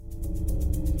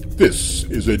This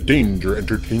is a Danger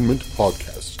Entertainment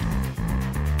podcast.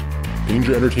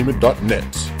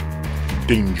 DangerEntertainment.net.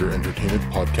 Danger Entertainment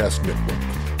Podcast Network.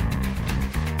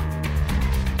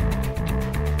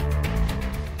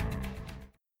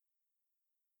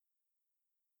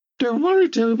 Don't worry,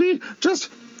 Toby.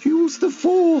 Just use the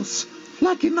Force.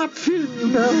 Like in that film, you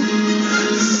know.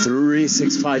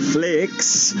 365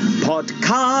 Flicks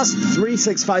Podcast.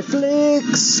 365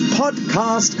 Flicks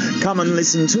Podcast. Come and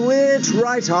listen to it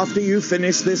right after you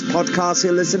finish this podcast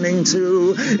you're listening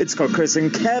to. It's got Chris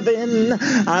and Kevin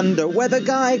and a weather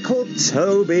guy called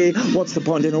Toby. What's the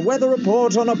point in a weather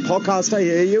report on a podcast, I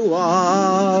hear you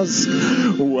ask?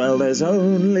 Well, there's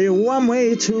only one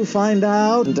way to find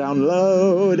out.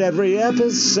 Download every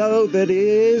episode that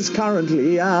is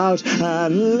currently out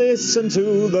and listen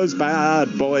to those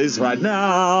bad boys right now.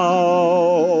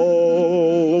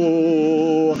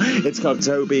 It's got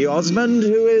Toby Osmond,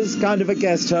 who is kind of a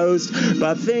guest host,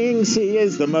 but thinks he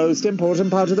is the most important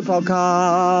part of the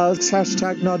podcast.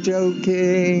 Hashtag not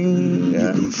joking.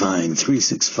 You can find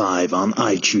 365 on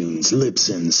iTunes,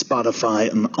 Libsyn, Spotify,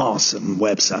 and awesome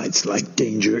websites like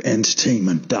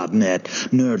DangerEntertainment.net,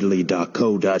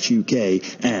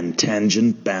 Nerdly.co.uk, and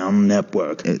Tangent Bound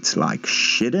Network. It's like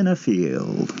shit in a field.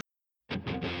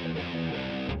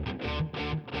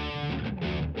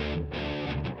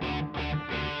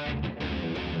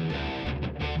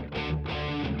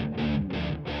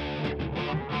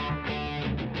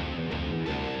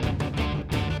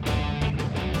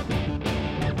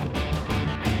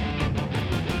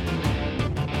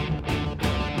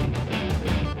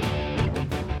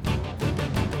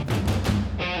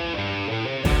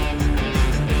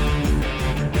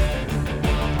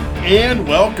 And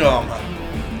welcome.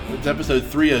 It's episode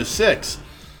 306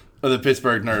 of the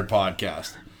Pittsburgh Nerd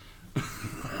Podcast.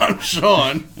 I'm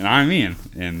Sean. And I'm Ian.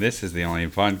 And this is the only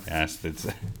podcast that's...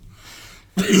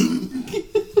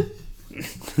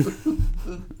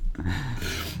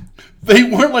 They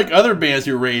weren't like other bands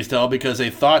who raised hell because they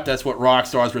thought that's what rock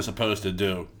stars were supposed to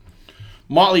do.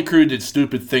 Motley Crue did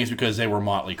stupid things because they were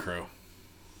Motley Crue.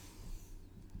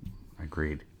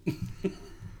 Agreed.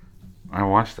 I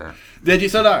watched that. Did you?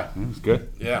 So did I. It was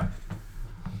good. Yeah.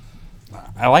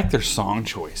 I like their song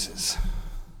choices.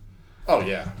 Oh,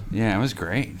 yeah. Yeah, it was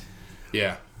great.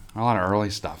 Yeah. A lot of early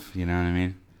stuff, you know what I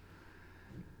mean?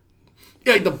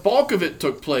 Yeah, like the bulk of it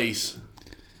took place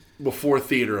before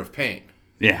Theater of Pain.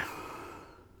 Yeah.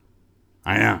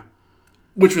 I know.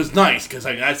 Which was nice, because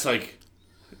that's like,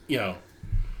 you know.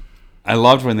 I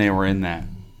loved when they were in that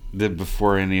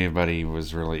before anybody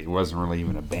was really, it wasn't really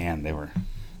even a band.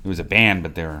 It was a band,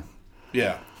 but they were...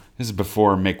 Yeah. This is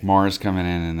before Mick Mars coming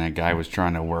in and that guy was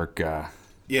trying to work...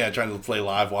 yeah, trying to play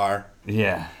live wire.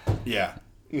 Yeah. Yeah.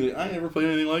 I never played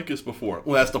anything like this before.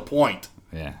 Well, that's the point.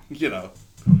 Yeah. You know.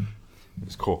 It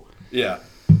was cool. Yeah.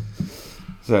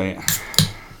 So, yeah.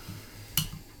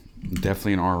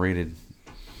 Definitely an R-rated...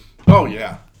 Oh,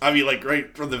 yeah. I mean, like,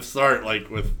 right from the start,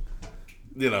 like, with,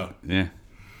 you know... Yeah.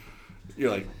 You're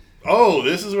like, oh,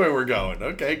 this is where we're going.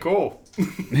 Okay, cool.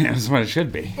 Yeah, that's what it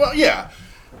should be. Well, yeah.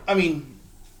 I mean,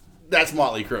 that's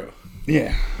Motley Crue.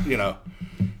 Yeah. You know,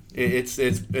 it's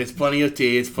plenty of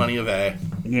T, it's plenty of A.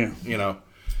 Yeah. You know,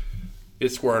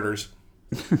 it's squirters.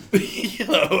 You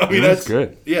know, I mean, that's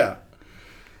good. Yeah.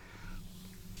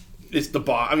 It's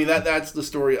I mean, that's the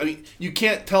story. I mean, you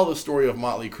can't tell the story of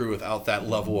Motley Crue without that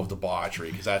level of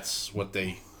debauchery, because that's what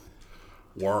they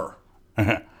were.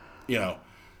 You know.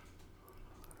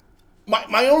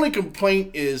 My only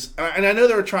complaint is, and I know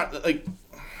they were trying to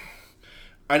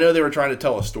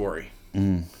tell a story,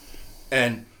 and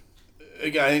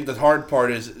again, I think the hard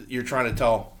part is you're trying to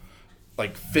tell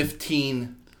like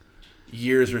 15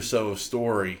 years or so of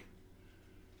story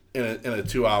in a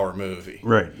 2-hour movie,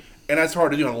 Right. and that's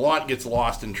hard to do. And a lot gets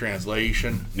lost in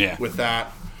translation. Yeah. With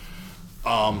that,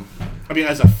 I mean,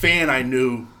 as a fan, I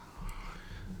knew,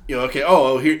 you know, okay,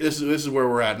 here, this is where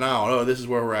we're at now. Oh, this is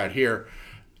where we're at here.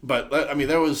 But, I mean,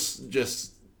 there was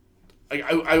just...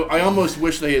 I almost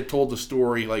wish they had told the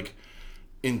story, like,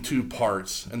 in 2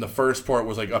 parts. And the first part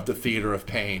was, like, up to Theater of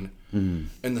Pain. Mm-hmm.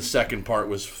 And the second part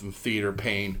was from Theater of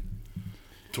Pain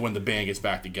to when the band gets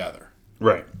back together.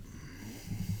 Right.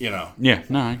 You know? Yeah,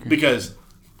 no, I agree. Because,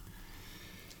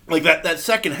 like, that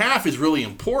second half is really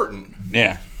important.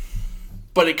 Yeah.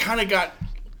 But it kind of got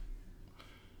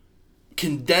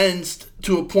condensed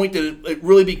to a point that it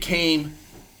really became...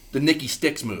 the Nikki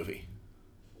Sixx movie.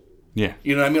 Yeah.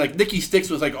 You know what I mean? Like, Nikki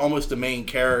Sixx was, like, almost the main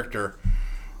character.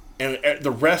 And the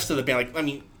rest of the band, like, I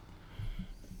mean,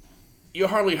 you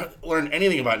hardly learn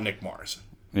anything about Nick Mars.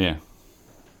 Yeah.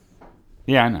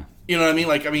 Yeah, I know. You know what I mean?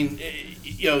 Like, I mean,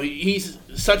 you know, he's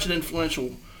such an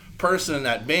influential person in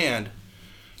that band,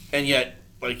 and yet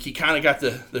like he kind of got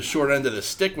the short end of the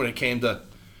stick when it came to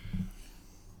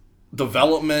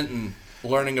development and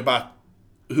learning about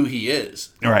who he is.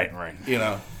 Right. You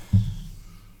know.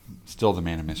 Still the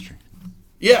man of mystery.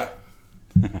 Yeah.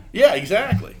 Yeah,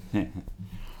 exactly.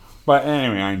 But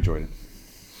anyway, I enjoyed it.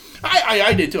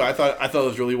 I did too. I thought it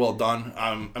was really well done.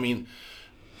 I mean,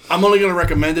 I'm only going to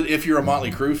recommend it if you're a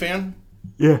Motley Crue fan.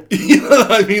 Yeah. You know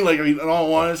what I mean? Like, in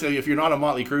all honesty, if you're not a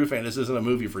Motley Crue fan, this isn't a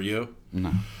movie for you.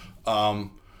 No.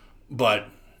 But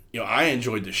I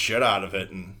enjoyed the shit out of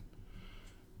it, and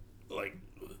like,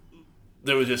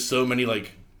 there was just so many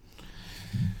like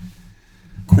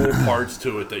cool parts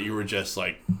to it that you were just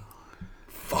like,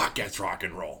 fuck, that's rock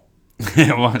and roll.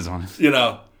 It was, honestly.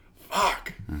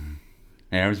 Fuck. Mm-hmm.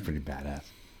 Yeah, it was pretty badass.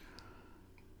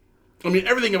 I mean,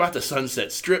 everything about the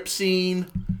Sunset Strip scene,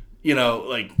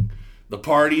 like the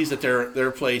parties at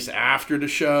their place after the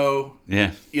show.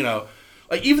 Yeah.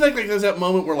 Like even like there's that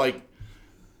moment where like,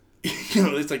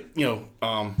 it's like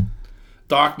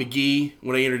Doc McGee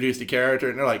when they introduced the character,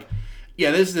 and they're like,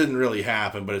 yeah, this didn't really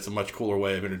happen, but it's a much cooler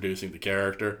way of introducing the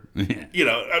character.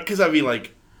 Yeah. Because I mean,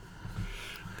 like,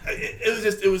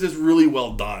 it was just really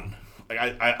well done. Like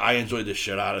I enjoyed the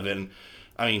shit out of it. And,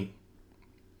 I mean,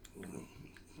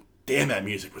 damn, that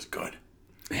music was good.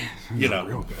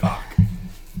 Real good. Fuck.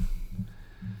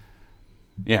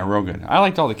 Yeah, real good. I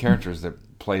liked all the characters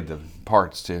that played the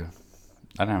parts too.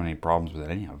 I don't have any problems with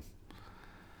any of them.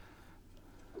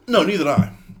 No, neither did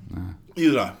I.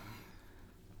 Neither did I.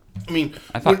 I mean,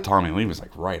 I thought Tommy Lee was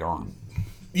like right on.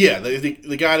 Yeah,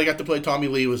 the guy that got to play Tommy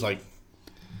Lee was like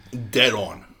dead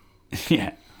on.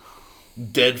 Yeah.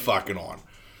 Dead fucking on.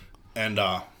 And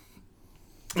I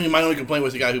mean, my only complaint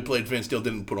was the guy who played Vince Steele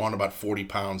didn't put on about 40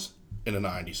 pounds in the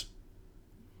 90s.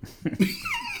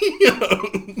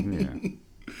 Yeah.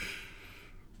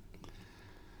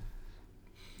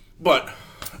 But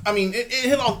I mean, it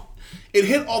hit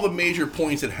all the major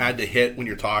points it had to hit when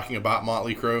you're talking about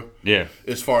Motley Crue. Yeah.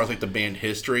 As far as like the band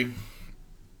history.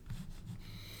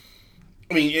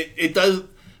 I mean, it does.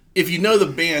 If you know the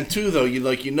band too, though,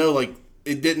 like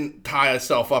it didn't tie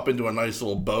itself up into a nice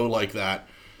little bow like that.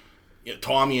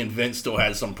 Tommy and Vince still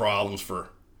had some problems for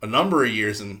a number of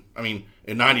years, and I mean,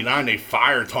 in '99 they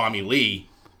fired Tommy Lee.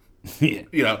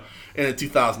 Yeah. And in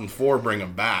 2004 bring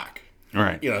him back.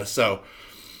 Right. So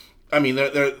I mean,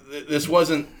 this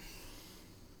wasn't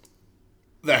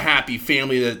the happy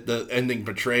family that the ending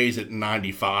portrays it in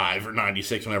 95 or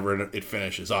 96 whenever it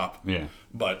finishes up. Yeah.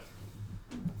 But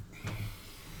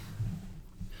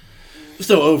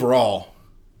still, overall,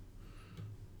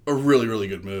 a really, really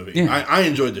good movie. Yeah. I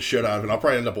enjoyed the shit out of it. I'll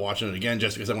probably end up watching it again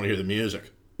just because I want to hear the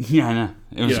music. Yeah, I know.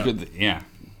 It was good. Yeah.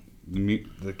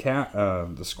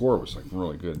 The score was like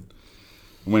really good.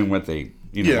 What they,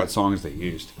 what songs they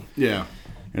used. Yeah.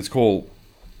 It's cool.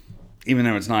 Even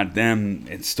though it's not them,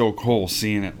 it's still cool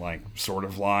seeing it like sort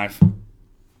of live.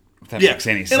 If that makes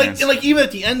any sense. And like even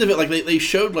at the end of it, like they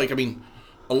showed like, I mean,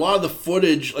 a lot of the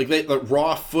footage, like the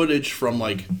raw footage from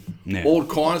like old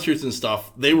concerts and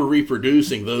stuff, they were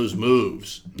reproducing those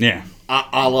moves. Yeah.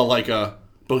 A la like a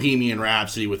Bohemian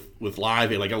Rhapsody with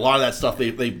Live Aid. Like a lot of that stuff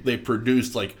they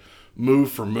produced like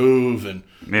move for move, and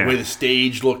the way the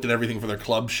stage looked and everything for their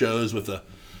club shows with the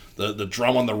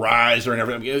drum on the riser and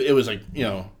everything. It was like,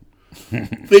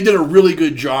 they did a really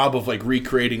good job of like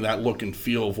recreating that look and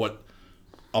feel of what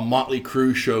a Motley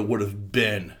Crue show would have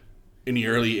been in the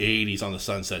early 80s on the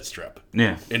Sunset Strip.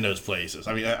 Yeah. In those places.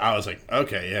 I mean, I was like,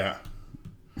 okay, yeah.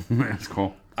 That's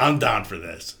cool. I'm down for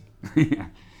this. Yeah,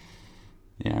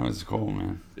 it was cool,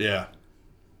 man. Yeah.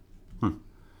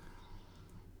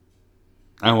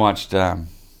 I watched, what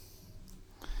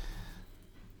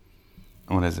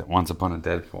is it? Once Upon a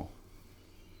Deadpool.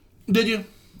 Did you?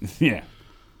 Yeah.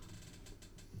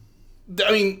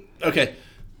 I mean, okay.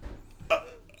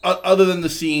 Other than the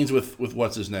scenes with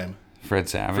what's his name? Fred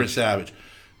Savage.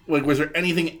 Like, was there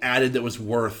anything added that was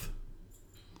worth?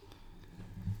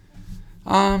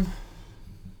 I'm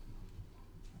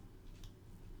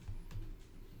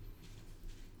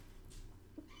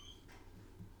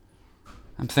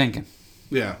thinking.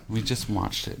 Yeah. We just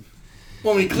watched it.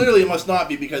 Well, I mean, clearly it must not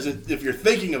be, because if you're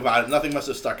thinking about it, nothing must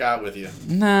have stuck out with you.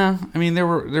 No, I mean there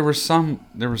was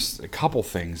a couple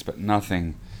things, but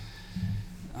nothing.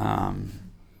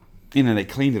 They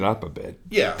cleaned it up a bit.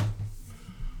 Yeah.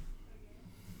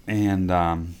 And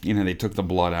they took the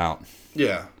blood out.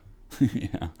 Yeah.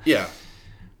 Yeah.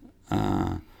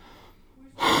 Yeah.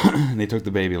 They took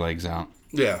the baby legs out.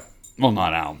 Yeah. Well,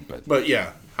 not out, but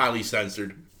yeah, highly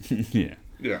censored. Yeah.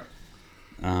 Yeah.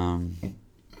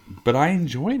 But I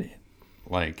enjoyed it.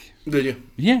 Like. Did you?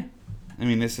 Yeah. I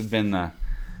mean, this had been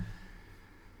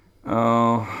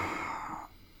Oh,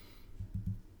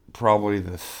 probably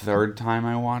the third time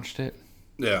I watched it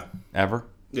Yeah. ever.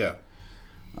 Yeah.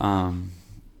 And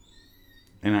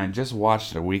I just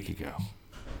watched it a week ago.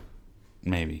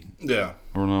 Maybe. Yeah.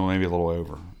 Or no, maybe a little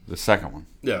over. The second one.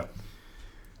 Yeah.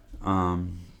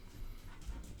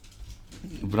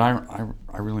 But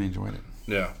I really enjoyed it.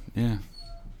 Yeah. Yeah.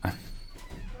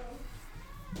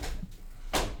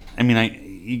 I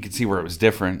mean, you could see where it was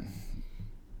different.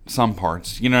 Some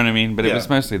parts, you know what I mean? But it was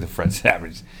mostly the Fred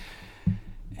Savage.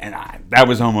 And that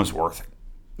was almost worth it.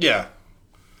 Yeah.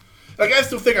 Like, I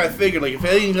still think I figured, like, if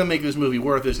anything's going to make this movie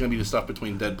worth it, it's going to be the stuff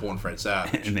between Deadpool and Fred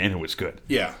Savage. And it was good.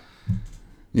 Yeah.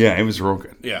 Yeah, it was real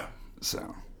good. Yeah.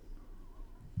 So.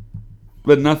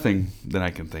 But nothing that I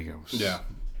can think of. Yeah.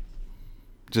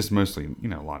 Just mostly, a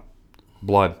lot.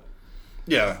 Blood.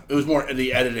 Yeah. It was more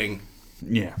the editing.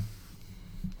 Yeah.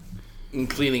 And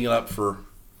cleaning it up for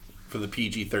the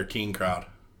PG-13 crowd.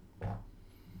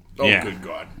 Oh, yeah. Good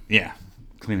God. Yeah.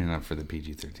 Cleaning it up for the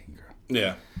PG-13 crowd.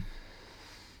 Yeah.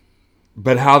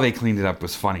 But how they cleaned it up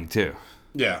was funny, too.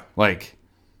 Yeah. Like,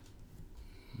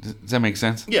 does that make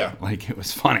sense? Yeah. Like, it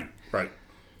was funny. Right.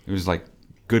 It was, like,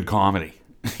 good comedy.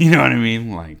 You know what I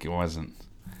mean? Like, it wasn't...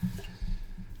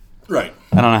 Right.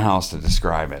 I don't know how else to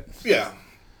describe it. Yeah.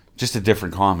 Just a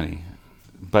different comedy.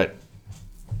 But,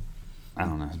 I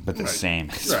don't know. But the same.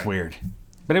 It's Right. weird.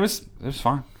 But it was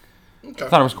fun. Okay. I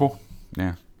thought it was cool.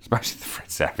 Yeah. Especially the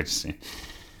Fred Savage scene.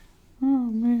 Oh,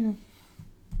 man.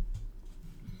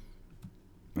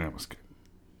 That was good.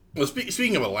 Well,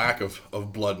 speaking of a lack of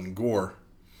blood and gore,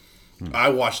 I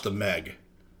watched The Meg.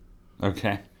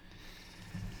 Okay.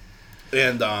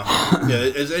 And,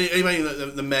 is anybody,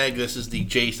 the Meg, this is the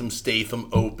Jason Statham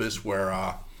opus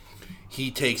where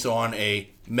he takes on a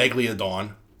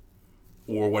megalodon,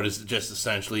 or what is just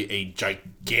essentially a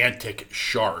gigantic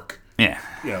shark. Yeah.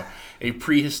 A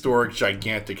prehistoric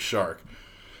gigantic shark.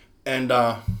 And,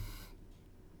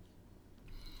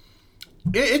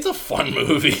 it's a fun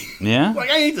movie. Yeah? Like,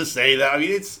 I hate to say that. I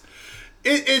mean, it's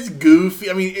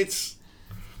goofy. I mean, it's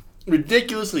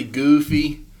ridiculously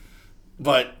goofy,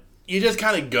 but you just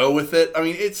kind of go with it. I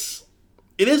mean, it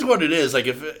is what it is. Like,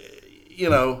 if,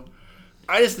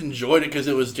 I just enjoyed it because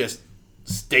it was just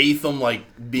Statham,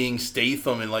 like, being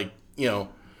Statham and, like,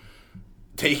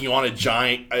 taking on a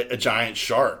giant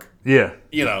shark. Yeah.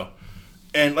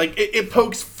 And, like, it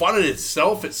pokes fun at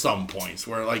itself at some points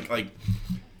where, like,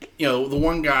 the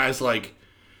one guy's like,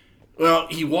 well,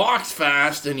 he walks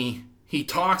fast and he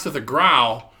talks with a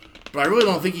growl, but I really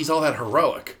don't think he's all that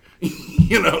heroic.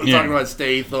 Talking about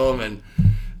Statham and,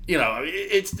 there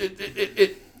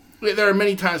are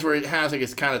many times where it has, like,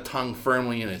 its kind of tongue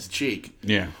firmly in his cheek.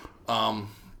 Yeah. And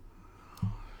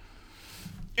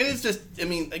it's just, I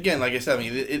mean, again, like I said, I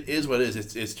mean, it is what it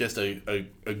is. It's just a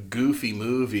goofy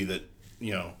movie that,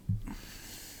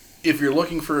 if you're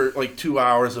looking for, like, 2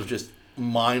 hours of just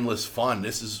mindless fun,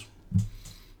 this is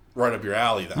right up your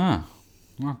alley then. Huh.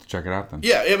 I'll have to check it out then.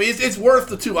 Yeah, I mean, it's worth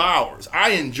the 2 hours. I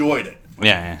enjoyed it.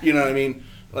 Yeah. You know what I mean?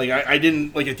 Like, I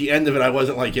didn't, like, at the end of it, I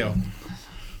wasn't like, oh,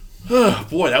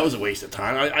 boy, that was a waste of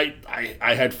time.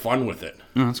 I had fun with it.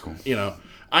 Oh, that's cool.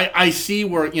 I see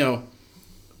where,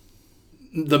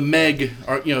 the Meg,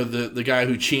 or, the guy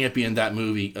who championed that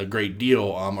movie a great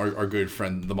deal, our good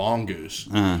friend, the Mongoose.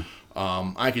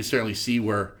 I can certainly see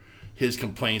where his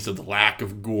complaints of the lack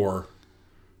of gore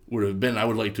would have been. I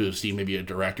would like to have seen maybe a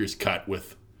director's cut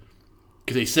with,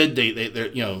 because they said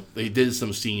they did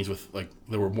some scenes with, like,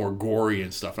 they were more gory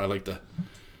and stuff. I'd like to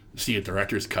see a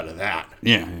director's cut of that.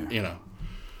 Yeah.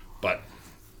 But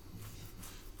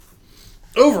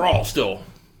overall, still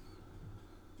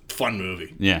fun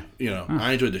movie. Yeah.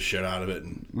 I enjoyed the shit out of it.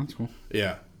 And, that's cool.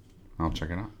 yeah. I'll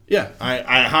check it out. Yeah,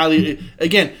 I highly,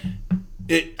 again,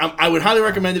 I would highly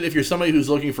recommend it if you're somebody who's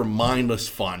looking for mindless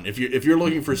fun. If you're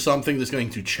looking for something that's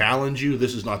going to challenge you,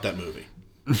 this is not that movie.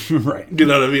 Right. You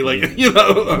know what I mean? Like,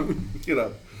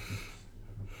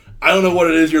 I don't know what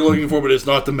it is you're looking for, but it's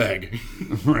not the Meg.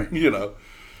 Right.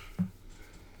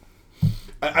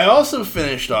 I also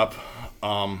finished up,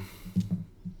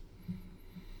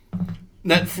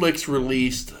 Netflix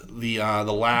released the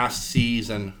last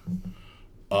season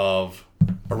of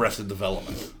Arrested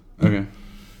Development. Okay.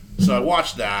 So I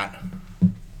watched that,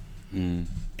 and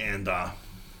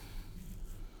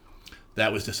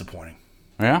that was disappointing.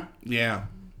 Yeah? Yeah.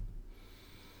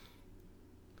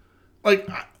 Like,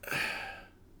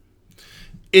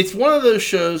 it's one of those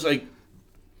shows, like,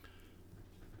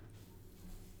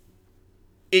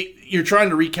 you're trying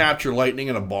to recapture lightning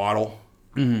in a bottle,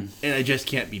 and it just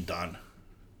can't be done.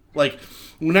 Like,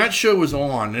 when that show was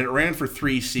on, and it ran for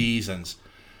 3 seasons,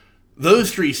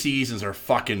 those 3 seasons are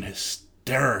fucking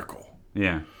hysterical.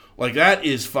 Yeah. Like, that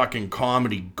is fucking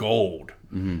comedy gold.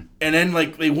 Mm-hmm. And then,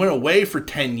 like, they went away for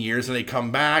 10 years, and they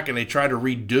come back, and they try to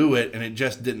redo it, and it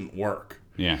just didn't work.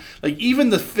 Yeah. Like, even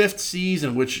the 5th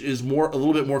season, which is a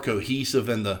little bit more cohesive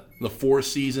than the 4th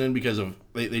season, because of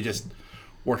they just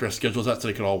worked their schedules out so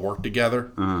they could all work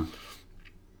together. Uh-huh.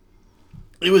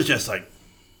 It was just like,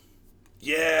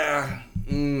 yeah,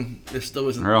 there still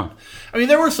isn't. Really? I mean,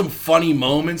 there were some funny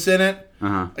moments in it.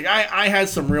 Uh-huh. Like, I had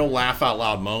some real laugh out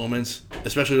loud moments,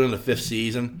 especially during the 5th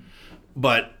season.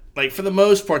 But, like, for the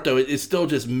most part, though, it still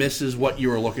just misses what you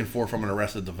were looking for from an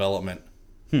Arrested Development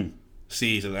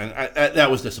season, and that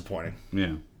was disappointing.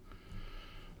 Yeah.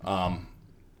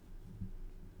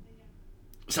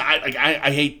 So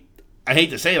I hate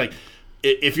to say, like,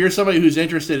 if you're somebody who's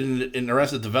interested in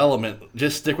Arrested Development,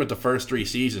 just stick with the first 3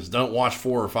 seasons. Don't watch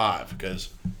 4 or 5 because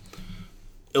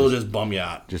it'll just bum you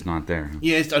out. Just not there.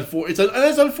 Yeah, it's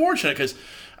unfortunate because,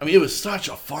 I mean, it was such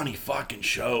a funny fucking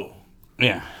show.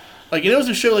 Yeah. Like, it was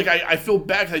a show, like, I feel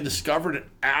bad because I discovered it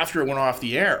after it went off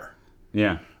the air.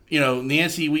 Yeah. You know,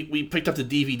 Nancy, we picked up the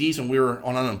DVDs when we were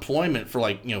on unemployment for,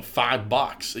 like,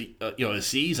 $5, a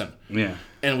season. Yeah.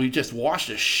 And we just watched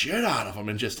the shit out of them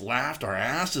and just laughed our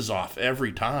asses off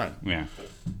every time. Yeah.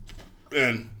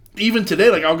 And even today,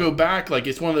 like, I'll go back, like,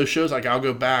 it's one of those shows, like, I'll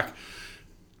go back.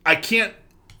 I can't,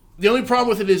 the only problem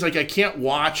with it is, like, I can't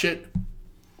watch it,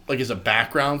 like, as a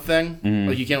background thing,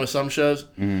 like you can with some shows.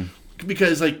 Mm-hmm.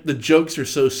 Because, like, the jokes are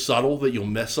so subtle that you'll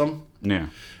miss them. Yeah.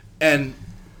 And,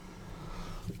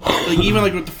 like, even,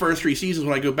 like, with the first 3 seasons,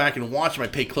 when I go back and watch them, I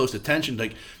pay close attention,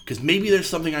 like, because maybe there's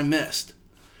something I missed.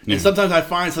 Yeah. And sometimes I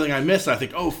find something I missed, and I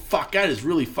think, oh, fuck, that is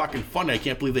really fucking funny. I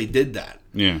can't believe they did that.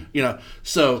 Yeah. You know,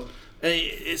 so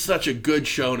it's such a good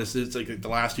show, and it's like the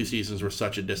last 2 seasons were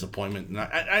such a disappointment. And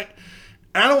I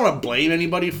don't want to blame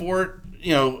anybody for it.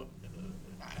 You know,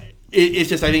 it's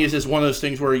just, I think it's just one of those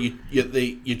things where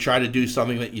you try to do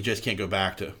something that you just can't go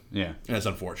back to. Yeah. And it's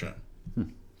unfortunate.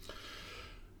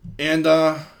 And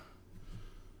the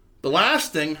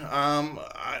last thing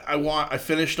I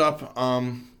finished up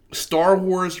Star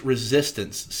Wars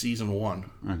Resistance Season 1.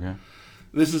 Okay.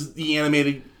 This is the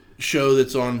animated show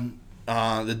that's on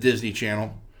the Disney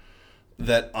Channel.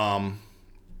 That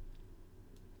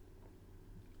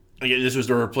again, this was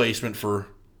the replacement for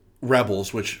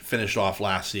Rebels, which finished off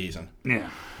last season. Yeah.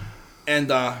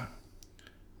 And I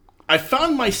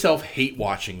found myself hate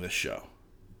watching this show.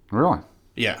 Really?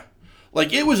 Yeah.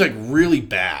 Like, it was, like, really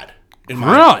bad.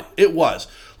 Really? It was.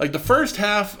 Like, the first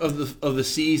half of the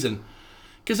season,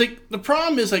 because, like, the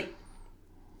problem is, like,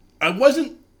 I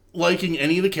wasn't liking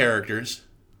any of the characters.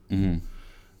 Mm-hmm.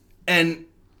 And,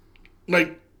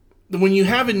 like, when you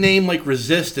have a name like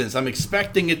Resistance, I'm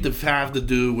expecting it to have to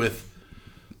do with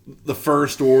the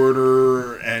First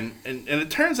Order, and it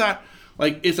turns out,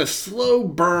 like, it's a slow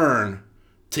burn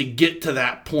to get to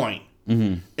that point.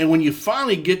 Mm-hmm. And when you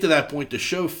finally get to that point, the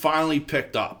show finally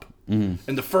picked up. Mm-hmm.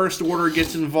 And the First Order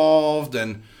gets involved,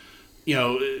 and, you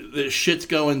know, the shit's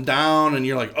going down, and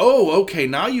you're like, oh, okay,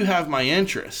 now you have my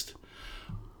interest.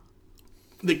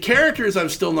 The characters I'm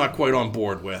still not quite on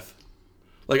board with.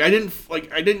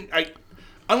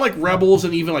 Unlike Rebels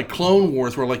and even, like, Clone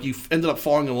Wars, where, like, you ended up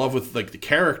falling in love with, like, the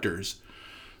characters,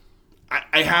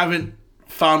 I haven't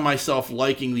found myself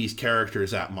liking these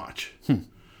characters that much.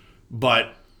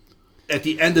 But at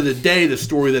the end of the day, the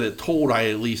story that it told, I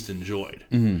at least enjoyed.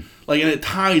 Mm-hmm. Like, and it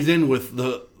ties in with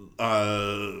the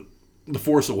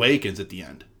Force Awakens at the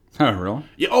end. Oh, really?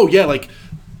 Yeah. Oh, yeah. Like,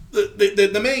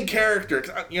 the main character,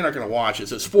 you're not going to watch it,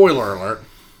 so spoiler alert.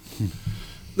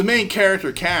 The main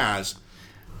character, Kaz,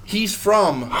 he's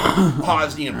from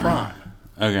Hosnian Prime.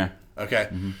 Okay. Okay.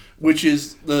 Mm-hmm. Which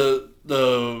is the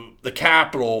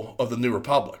capital of the New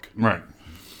Republic. Right.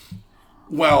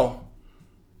 Well,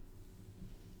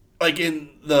 like, in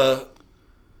the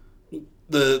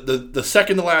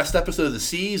second to last episode of the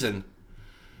season,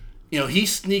 you know,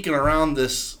 he's sneaking around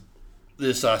this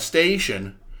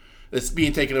station that's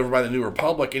being taken over by the New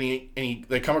Republic, and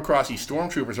they come across these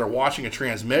stormtroopers that are watching a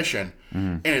transmission,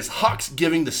 and it's Hux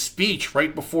giving the speech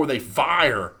right before they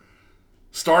fire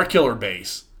Starkiller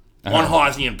Base on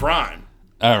Hosnian Prime.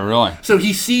 Oh, really? So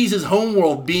he sees his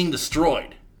homeworld being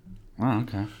destroyed. Oh,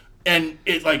 okay. And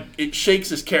it shakes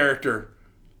his character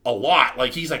a lot.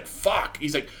 Like, he's like, fuck.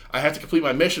 He's like, I have to complete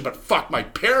my mission, but fuck, my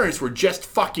parents were just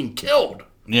fucking killed.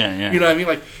 Yeah, yeah. You know what I mean?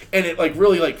 Like, and it, like,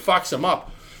 really, like, fucks him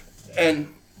up.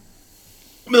 And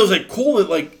I mean, it was, like, cool that,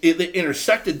 like, it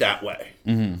intersected that way.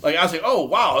 Mm-hmm. Like, I was like, oh,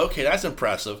 wow, okay, that's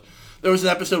impressive. There was an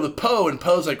episode with Poe, and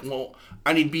Poe's like, well,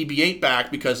 I need BB-8 back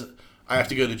because I have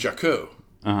to go to Jakku.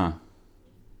 Uh-huh.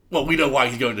 well, we know why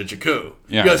he's going to Jakku.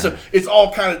 Yeah. You know, so it's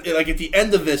all kind of like at the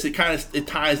end of this, it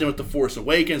ties in with the Force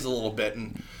Awakens a little bit,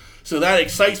 and so that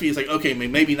excites me. It's like, okay,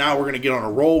 maybe now we're going to get on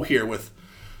a roll here with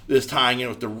this tying in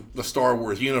with the Star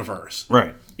Wars universe,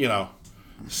 right? You know,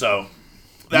 so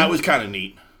that was kind of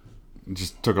neat. It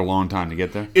just took a long time to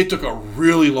get there. It took a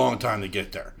really long time to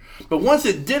get there, but once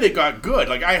it did, it got good.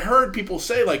 Like I heard people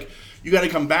say, like you got to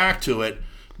come back to it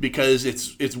because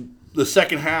it's the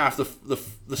second half.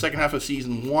 The second half of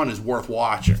season 1 is worth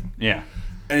watching. Yeah,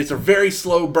 and it's a very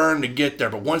slow burn to get there,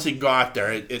 but once it got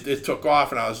there, it took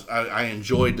off, and I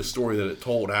enjoyed the story that it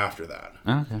told after that.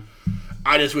 Okay.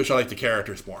 I just wish I liked the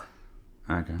characters more.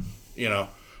 Okay. You know,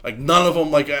 like none of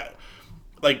them, like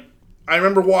I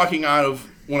remember walking out of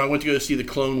when I went to go see the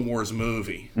Clone Wars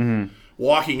movie,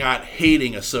 walking out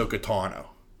hating Ahsoka Tano.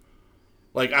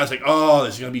 Like I was like, oh,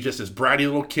 this is gonna be just this bratty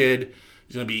little kid.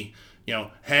 He's gonna be, you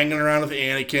know, hanging around with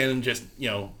Anakin, just, you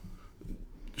know,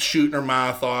 shooting her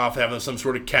mouth off, having some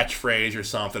sort of catchphrase or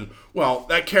something. Well,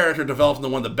 that character developed into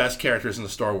one of the best characters in the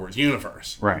Star Wars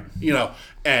universe. Right. You know,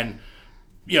 and,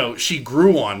 you know, she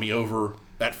grew on me over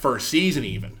that first season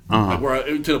even. Like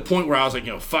to the point where I was like,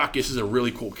 you know, fuck, this is a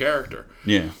really cool character.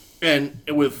 Yeah. And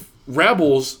with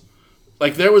Rebels,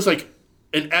 like, there was, like,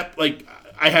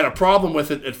 I had a problem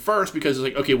with it at first because it's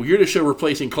like, okay, well, you're the show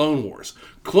replacing Clone Wars.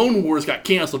 Clone Wars got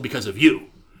canceled because of you.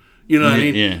 You know what I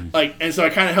mean? Yeah. Like, and so I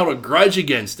kind of held a grudge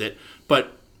against it,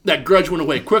 but that grudge went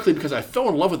away quickly because I fell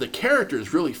in love with the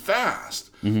characters really fast.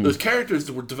 Those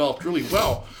characters were developed really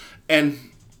well. And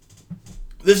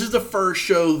this is the first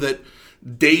show that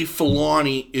Dave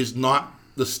Filoni is not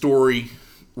the story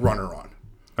runner on.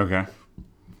 Okay.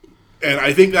 And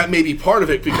I think that may be part of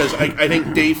it because I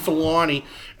think Dave Filoni,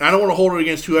 and I don't want to hold it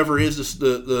against whoever is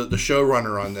the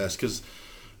showrunner on this, because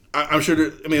I'm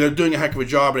sure they're doing a heck of a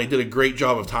job, and they did a great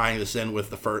job of tying this in with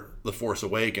the Force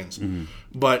Awakens.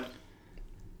 But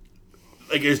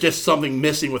like, there's just something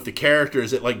missing with the characters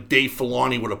that like Dave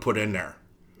Filoni would have put in there.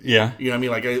 Yeah. You know what I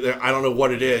mean? Like, I don't know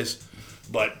what it is,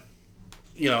 but,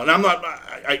 you know, and I'm not,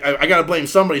 I got to blame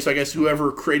somebody, so I guess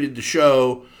whoever created the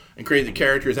show and created the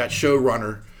characters, that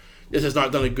showrunner, this has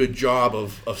not done a good job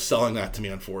of selling that to me,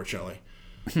 unfortunately.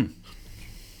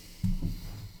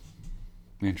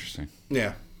 Interesting.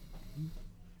 Yeah.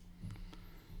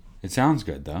 It sounds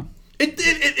good, though.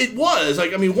 It was.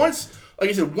 Like, I mean, once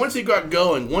it got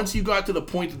going, once you got to the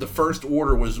point that the First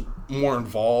Order was more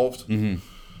involved and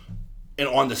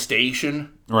on the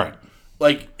station, right?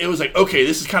 Like, it was like, okay,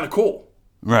 this is kind of cool.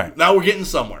 Right. Now we're getting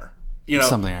somewhere. You know,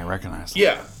 something I recognize.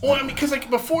 Yeah. Well, I mean, because like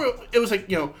before, it was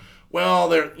like, you know, well,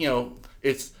 they're, you know,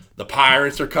 it's the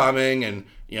pirates are coming, and,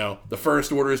 you know, the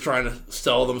First Order is trying to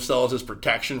sell themselves as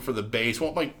protection for the base.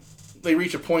 Well, like, they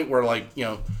reach a point where, like, you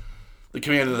know, the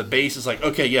commander of the base is like,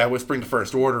 okay, yeah, let's bring the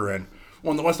First Order in.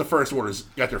 Well, once the First Order's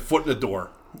got their foot in the door,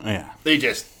 yeah, they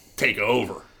just take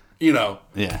over. You know,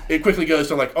 yeah. It quickly goes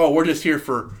to like, oh, we're just here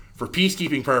for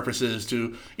peacekeeping purposes.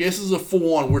 To, yeah, this is a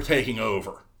full on, we're taking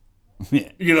over. Yeah.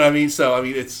 You know what I mean? So I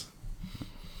mean, it's,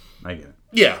 I get it.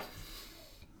 Yeah.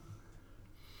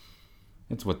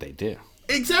 It's what they do.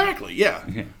 Exactly. Yeah.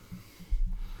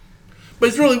 But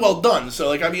it's really well done. So,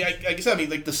 like, I mean, like I said, I mean,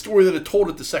 like, the story that it told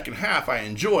at the second half, I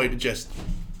enjoyed.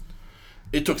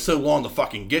 It took so long to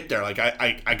fucking get there. Like,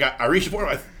 I reached a point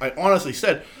where I honestly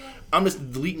said, I'm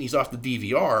just deleting these off the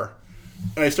DVR,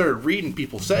 and I started reading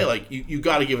people say, like, you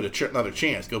got to give it another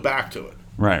chance. Go back to it.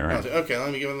 Right. And I was like, okay,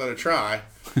 let me give it another try.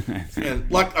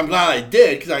 And I'm glad I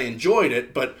did because I enjoyed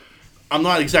it, but I'm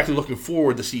not exactly looking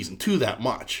forward to season 2 that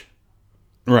much.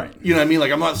 Right. You know what I mean?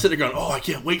 Like, I'm not sitting there going, oh, I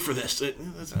can't wait for this.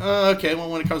 Okay,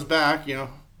 well, when it comes back, you know,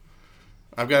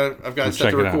 I've got to set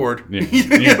to record. Yeah.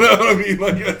 You know what I mean?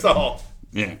 Like, that's all.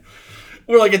 Yeah.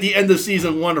 We're like at the end of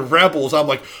season 1 of Rebels, I'm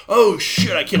like, oh,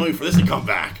 shit, I can't wait for this to come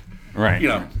back. Right. You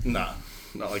know, nah,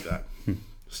 not like that.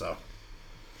 So.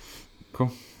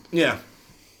 Cool. Yeah.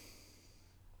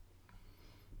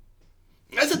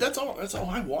 That's it. That's all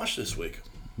I watched this week.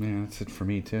 Yeah, that's it for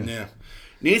me, too. Yeah.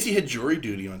 Nancy had jury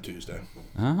duty on Tuesday.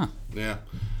 Ah. Yeah.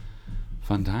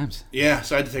 Fun times. Yeah,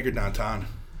 so I had to take her downtown.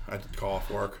 I had to call off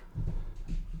work.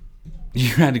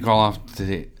 You had to call off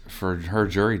today for her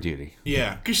jury duty.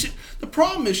 Yeah, because the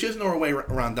problem is she doesn't know her way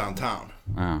around downtown.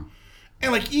 Oh.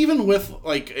 And, like, even with,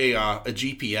 like, a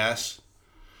GPS,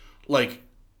 like,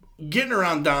 getting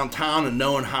around downtown and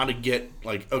knowing how to get,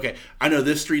 like, okay, I know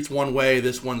this street's one way,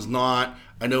 this one's not.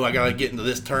 I know I got to get into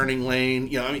this turning lane.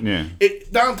 You know, I mean,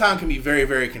 downtown can be very,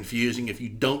 very confusing if you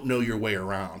don't know your way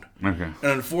around. Okay.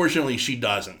 And unfortunately, she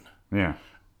doesn't. Yeah.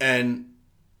 And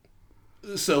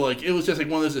so, like, it was just, like,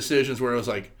 one of those decisions where it was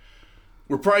like,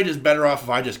 we're probably just better off if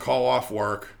I just call off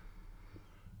work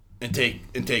and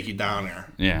take you down there.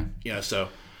 Yeah. You know, so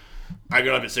I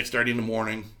got up at 6:30 in the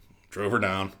morning, drove her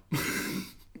down,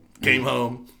 came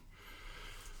home,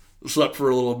 slept for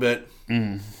a little bit.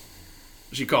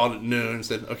 She called at noon and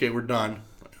said, "Okay, we're done."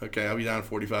 Okay, I'll be down in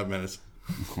 45 minutes.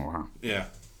 Wow. Yeah.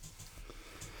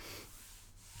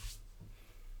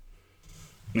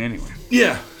 Anyway.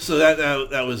 Yeah. So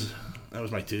that was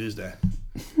my Tuesday.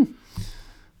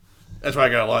 That's why I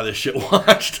got a lot of this shit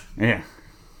watched. Yeah.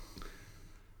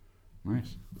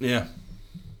 Nice. Yeah.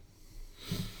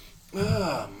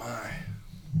 Oh my.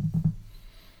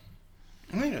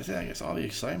 I guess all the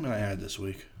excitement I had this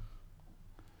week.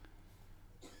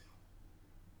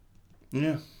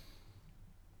 Yeah.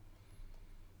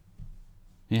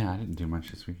 Yeah, I didn't do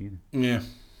much this week either. Yeah.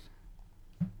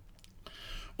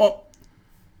 Well,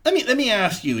 let me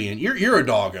ask you, Ian. You're a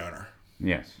dog owner.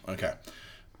 Yes. Okay.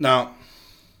 Now,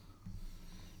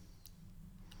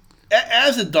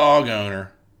 as a dog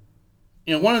owner,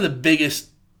 you know, one of the biggest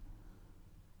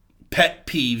pet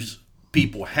peeves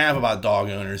people have about dog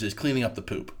owners is cleaning up the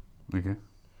poop. Okay.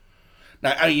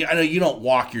 Now, I know you don't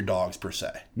walk your dogs per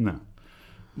se, No.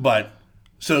 but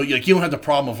so like you don't have the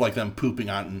problem of like them pooping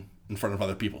out in front of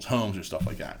other people's homes or stuff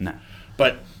like that. No.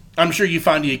 But I'm sure you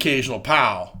find the occasional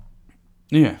pal.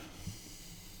 Yeah.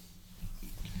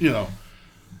 You know,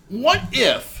 what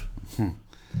if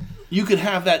you could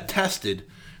have that tested,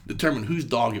 determine whose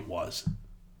dog it was?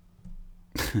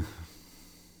 I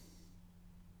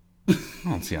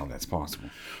don't see how that's possible.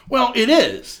 Well, it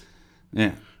is.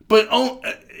 Yeah. But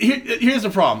here's the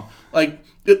problem. Like,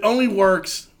 it only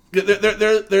works.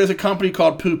 There's a company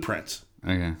called Poo Prints.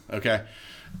 Okay. Okay.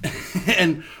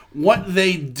 And what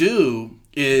they do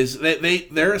is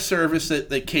they're a service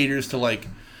that caters to like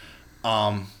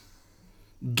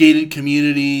gated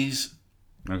communities.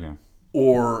 Okay.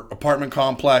 Or apartment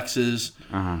complexes,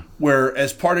 where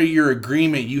as part of your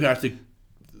agreement you have to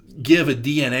give a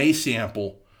DNA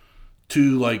sample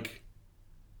to like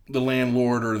the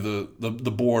landlord or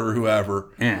the board or whoever.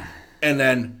 Yeah. And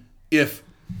then if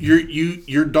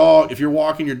your dog, if you're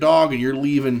walking your dog and you're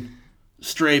leaving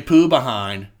stray poo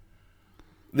behind,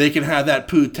 they can have that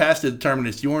poo tested, determine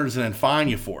it's yours, and then fine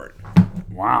you for it.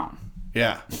 Wow.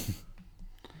 Yeah.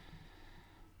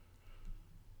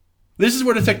 This is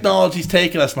where the technology's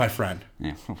taking us, my friend.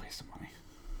 Yeah, what a waste of money.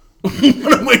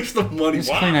 What a waste of money. Just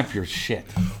Wow. clean up your shit.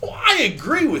 Well, I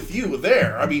agree with you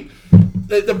there. I mean,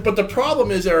 but the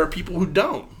problem is there are people who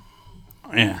don't.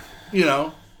 Yeah. You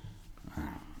know?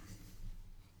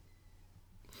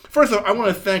 First of all, I want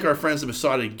to thank our friends at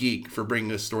Besotted Geek for bringing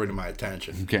this story to my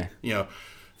attention. Okay. You know,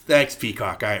 thanks,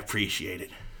 Peacock. I appreciate it.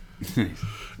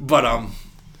 But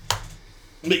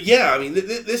yeah, I mean,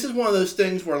 this is one of those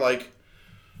things where, like,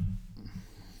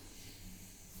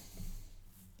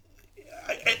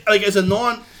 like as a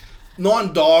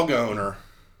non-dog owner,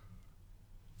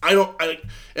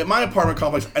 at my apartment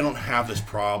complex, I don't have this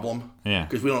problem. Yeah.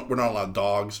 Because we're not allowed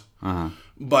dogs.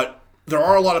 But there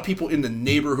are a lot of people in the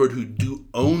neighborhood who do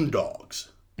own dogs.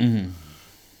 Mm-hmm.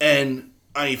 And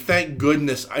I thank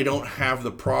goodness I don't have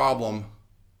the problem,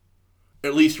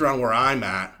 at least around where I'm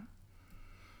at,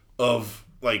 of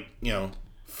like, you know,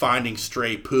 finding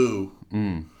stray poo.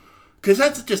 Because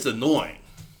that's just annoying.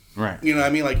 Right. You know what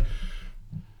I mean? Like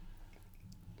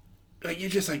you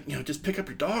just like, you know, just pick up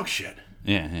your dog shit.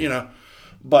 Yeah. You know?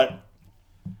 But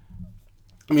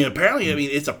I mean, apparently, I mean,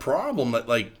 it's a problem that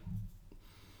like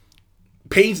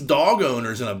paints dog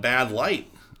owners in a bad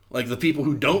light. Like the people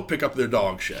who don't pick up their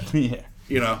dog shit. Yeah.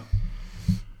 You know?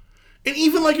 And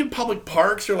even like in public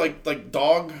parks or like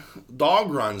dog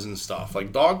runs and stuff,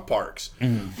 like dog parks,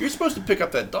 you're supposed to pick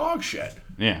up that dog shit.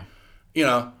 Yeah. You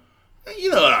know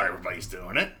not everybody's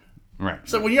doing it. Right.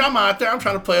 So when I'm out there, I'm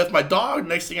trying to play with my dog.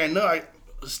 Next thing I know, I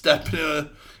step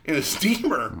in a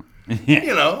steamer. Yeah.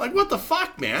 You know, like what the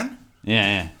fuck, man?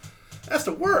 Yeah. That's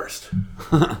the worst.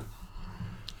 I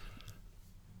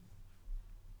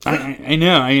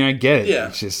know. I mean, I get it. Yeah.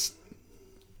 It's just,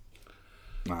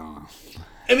 I don't know.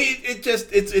 I mean,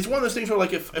 it's one of those things where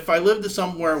like if I lived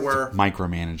somewhere where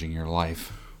Micromanaging your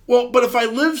life. well, but if I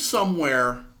lived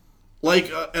somewhere like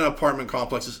an apartment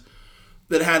complexes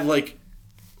that had like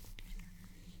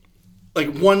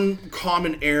one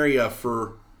common area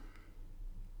for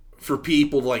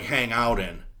people to like hang out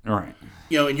in. Right.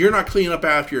 You know, and you're not cleaning up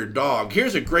after your dog.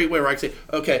 Here's a great way where I can say,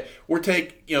 okay,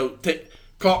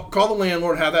 call the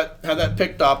landlord, have that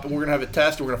picked up, and we're gonna have it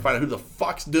tested. We're gonna find out who the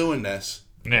fuck's doing this.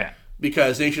 Yeah.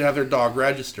 Because they should have their dog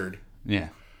registered. Yeah.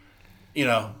 You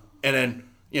know, and then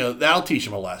that'll teach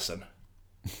them a lesson.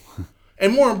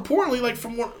 And more importantly, like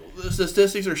from what the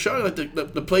statistics are showing, like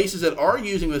the places that are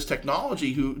using this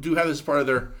technology who do have this as part of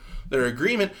their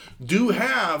agreement, do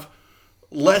have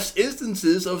less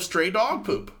instances of stray dog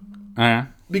poop.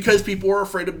 Because people are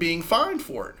afraid of being fined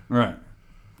for it. Right.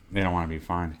 They don't want to be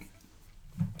fined.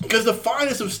 Because the fine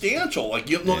is substantial. Like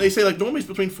they say, like normally it's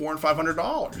between $400 and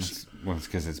 $500. Well, it's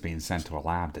because it's being sent to a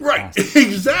lab. Right.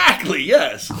 Exactly.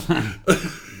 Yes.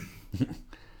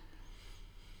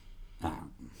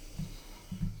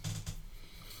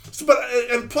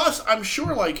 And plus, I'm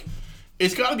sure like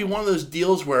it's got to be one of those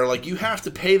deals where like you have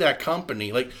to pay that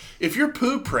company. Like if your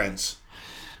poo prints,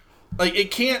 like it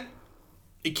can't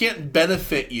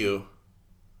benefit you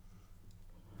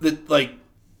that like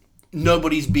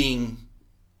nobody's being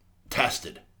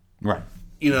tested. Right.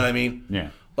 You know what I mean? Yeah.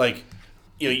 Like,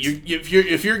 you know,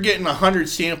 if you're getting 100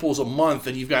 samples a month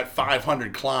and you've got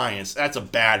 500 clients, that's a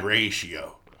bad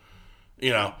ratio. You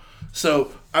know,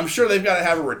 so I'm sure they've got to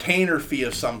have a retainer fee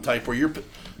of some type where you're,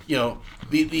 you know,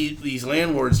 these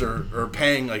landlords are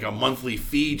paying like a monthly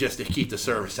fee just to keep the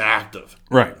service active.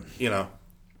 Right. You know.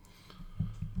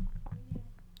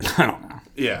 I don't know.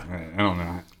 Yeah. I don't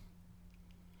know.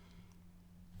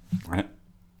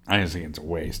 I just think it's a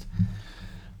waste.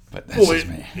 But that's just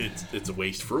me. It's a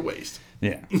waste for waste.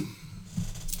 Yeah.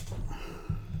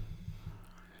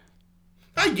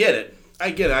 I get it.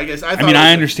 I guess.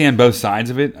 I understand both sides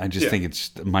of it. I just think it's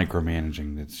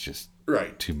micromanaging that's just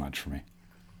too much for me.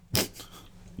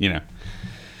 You know.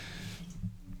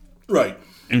 Right.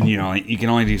 And, you know, like, you can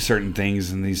only do certain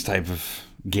things in these type of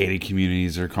gated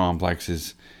communities or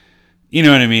complexes. You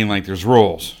know what I mean? Like, there's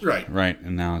rules. Right. Right.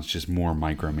 And now it's just more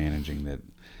micromanaging that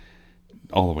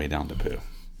all the way down to poo.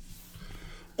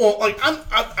 Well, like,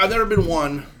 I've never been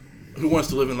one who wants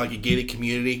to live in, like, a gated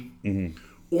community. Mm-hmm.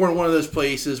 Or in one of those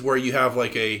places where you have,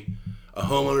 like, a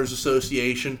homeowners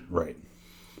association. Right.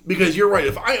 Because you're right.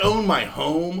 If I own my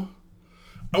home,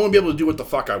 I want to be able to do what the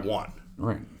fuck I want.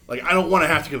 Right. Like, I don't want to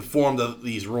have to conform to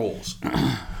these rules.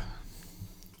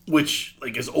 Which,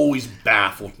 like, has always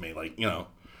baffled me. Like, you know,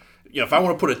 if I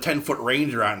want to put a 10-foot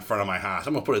Ranger out in front of my house,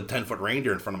 I'm going to put a 10-foot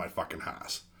Ranger in front of my fucking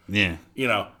house. Yeah. You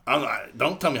know,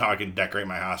 don't tell me how I can decorate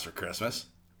my house for Christmas.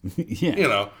 Yeah. You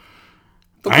know.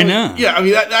 I know. Yeah, I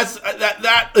mean,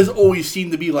 that has always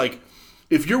seemed to be, like,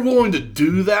 if you're willing to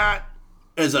do that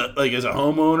as a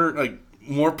homeowner, like,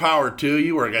 more power to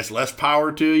you, or I guess less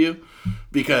power to you,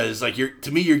 because, like,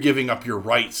 to me, you're giving up your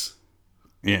rights.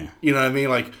 Yeah. You know what I mean?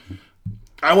 Like,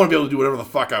 I want to be able to do whatever the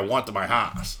fuck I want to my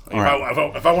house.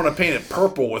 Like, if I want to paint it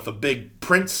purple with a big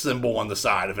Prince symbol on the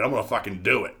side of it, I'm going to fucking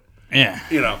do it. Yeah.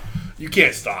 You know, you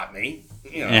can't stop me.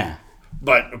 You know? Yeah.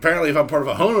 But apparently if I'm part of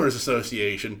a homeowners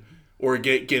association or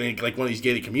getting like one of these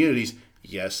gated communities,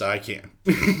 yes, I can.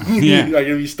 Yeah. I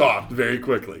can be stopped very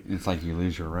quickly. It's like you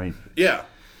lose your right. Yeah.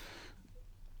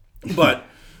 But,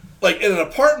 like, in an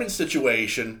apartment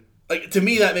situation, like, to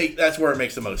me, that's where it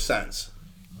makes the most sense.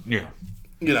 Yeah.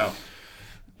 You know,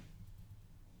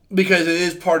 because it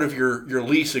is part of your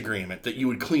lease agreement that you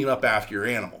would clean up after your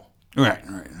animal. Right.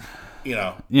 You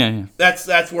know. Yeah.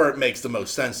 That's where it makes the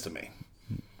most sense to me.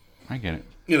 I get it.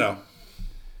 You know.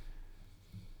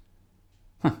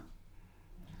 Huh.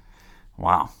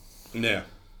 Wow. Yeah.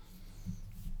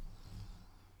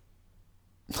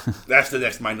 That's the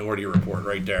next Minority Report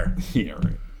right there. Yeah,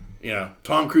 right. You know,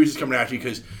 Tom Cruise is coming after you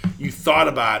because you thought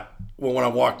about, well, when I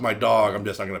walk my dog, I'm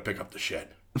just not going to pick up the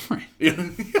shit. Right. You know?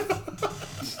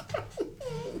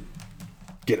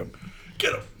 Get him.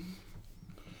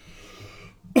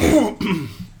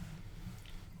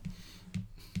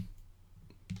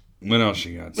 What else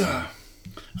you got? I'm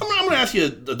going to ask you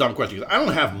a dumb question because I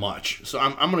don't have much, so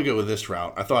I'm going to go with this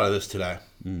route. I thought of this today.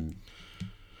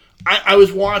 I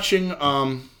was watching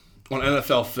on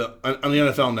NFL on the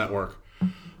NFL Network.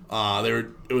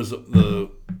 It was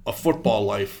a football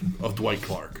life of Dwight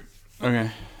Clark.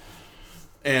 Okay.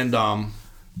 And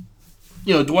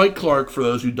Dwight Clark, for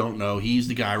those who don't know, he's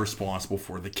the guy responsible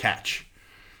for the catch.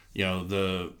 You know,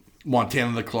 the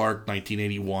Montana the Clark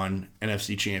 1981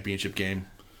 NFC Championship game.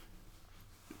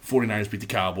 49ers beat the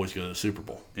Cowboys to go to the Super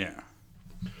Bowl. Yeah.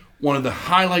 One of the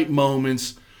highlight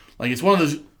moments, like it's one of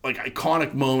those like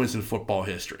iconic moments in football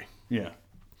history. Yeah.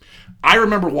 I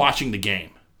remember watching the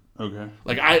game. Okay.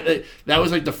 Like that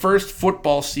was like the first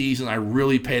football season I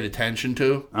really paid attention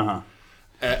to.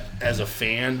 As a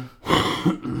fan.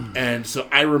 And so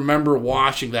I remember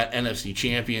watching that NFC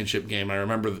Championship game. I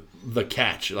remember the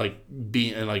catch, like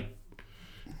being and like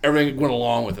everything went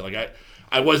along with it. Like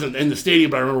I wasn't in the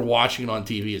stadium, but I remember watching it on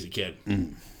TV as a kid.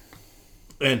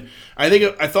 And I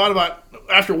think I thought about,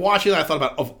 after watching that, I thought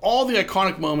about, of all the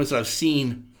iconic moments that I've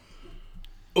seen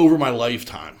over my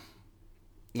lifetime,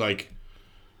 like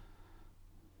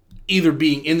either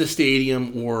being in the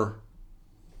stadium or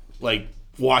like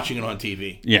watching it on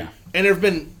TV. Yeah. And there have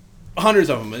been hundreds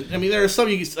of them. I mean, there are some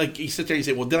you sit there and you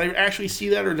say, well, did I actually see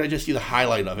that or did I just see the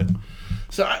highlight of it?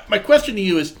 So my question to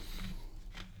you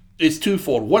is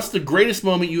twofold. What's the greatest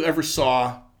moment you ever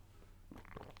saw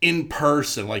in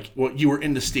person, like what you were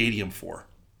in the stadium for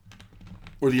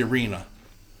or the arena?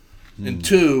 And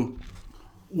two,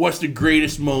 what's the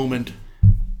greatest moment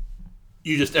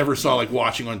you just ever saw, like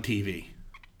watching on TV?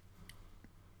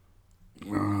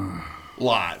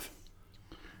 Live.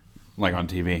 Like on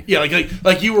TV. Yeah,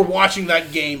 like you were watching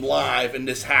that game live and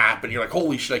this happened. You're like,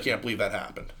 holy shit, I can't believe that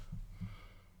happened.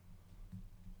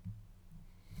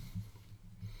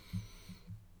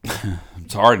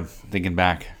 It's hard thinking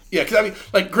back. Yeah, because I mean,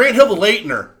 like Grant Hill the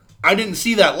Leitner, I didn't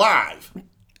see that live.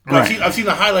 Right. I've seen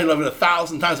the highlight of it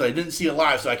 1,000 times, but I didn't see it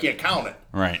live, so I can't count it.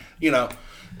 Right. You know,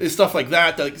 it's stuff like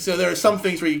that. So there are some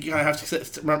things where you kind of have to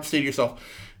say to yourself,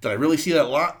 did I really see that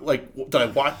lot? Like, did I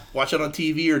watch it on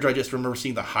TV, or did I just remember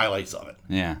seeing the highlights of it?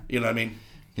 Yeah. You know what I mean?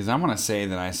 Because I want to say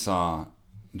that I saw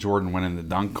Jordan winning the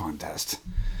dunk contest.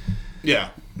 Yeah.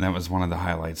 That was one of the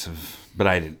highlights of... But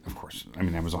I didn't, of course. I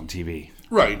mean, that was on TV.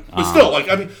 Right. But still, like,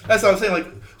 I mean, that's what I'm saying. Like,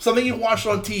 something you watched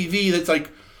on TV that's like,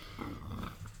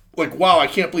 wow, I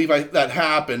can't believe that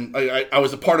happened. I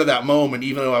was a part of that moment,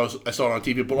 even though I saw it on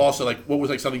TV. But also, like, what was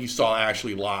like something you saw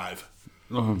actually live?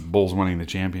 Bulls winning the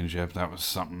championship. That was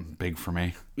something big for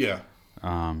me. Yeah.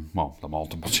 Well, the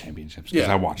multiple championships. Because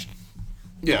I watched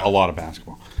a lot of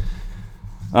basketball.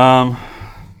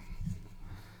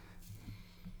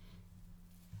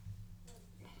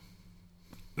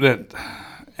 That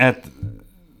at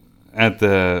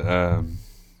the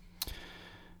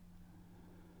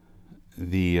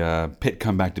Pitt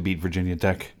comeback to beat Virginia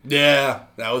Tech. Yeah,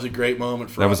 that was a great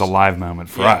moment for us. That was a live moment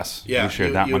for us. Yeah, we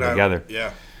shared that one together.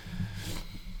 Yeah,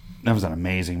 that was an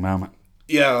amazing moment.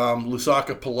 Yeah,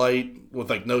 Lusaka Polite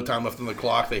with like no time left on the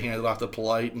clock. They handed it off to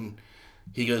Polite, and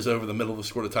he goes over the middle to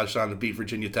score the touchdown to beat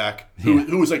Virginia Tech,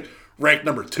 who was like ranked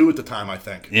number 2 at the time, I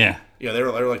think. Yeah. Yeah, they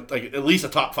were like at least a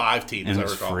top 5 team, as I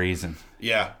recall. It was freezing.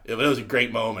 Yeah, it was a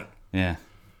great moment. Yeah,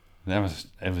 it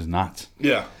was nuts.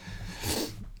 Yeah,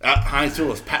 Heinz Field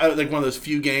was like one of those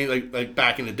few games like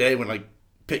back in the day when like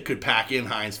Pitt could pack in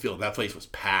Heinz Field. That place was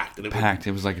packed. And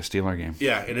it was like a Steeler game.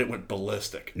 Yeah, and it went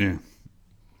ballistic. Yeah,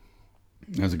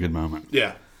 that was a good moment.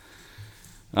 Yeah.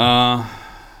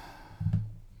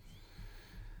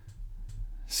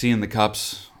 Seeing the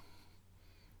Cups.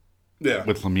 Yeah.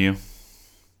 With Lemieux.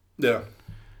 Yeah.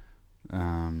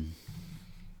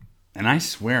 And I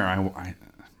swear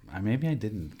I maybe I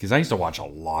didn't, because I used to watch a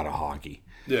lot of hockey.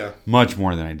 Yeah. Much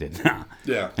more than I did now.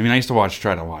 Yeah. I mean, I used to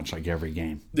try to watch like every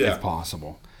game if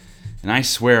possible. And I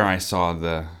swear I saw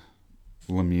the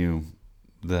Lemieux,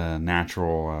 the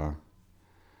natural.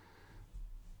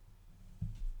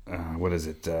 What is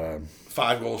it?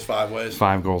 5 goals, 5 ways.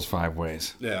 5 goals, 5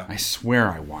 ways. Yeah. I swear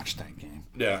I watched that game.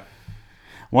 Yeah.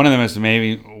 One of the most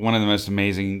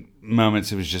amazing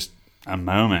moments. It was just a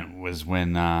moment. Was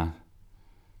when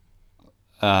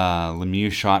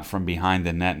Lemieux shot from behind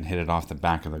the net and hit it off the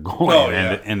back of the goal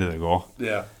into the goal.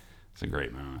 Yeah. It's a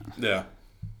great moment. Yeah.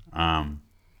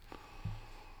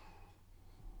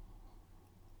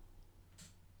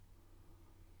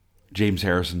 James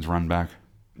Harrison's run back.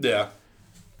 Yeah.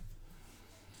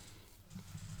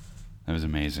 That was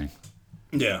amazing.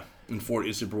 Yeah. In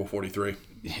Super Bowl 43.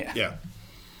 Yeah. Yeah.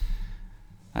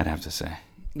 I'd have to say.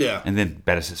 Yeah. And then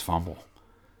Bettis' fumble.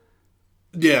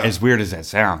 Yeah. As weird as that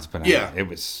sounds, but it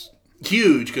was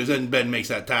huge, because then Ben makes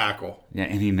that tackle. Yeah,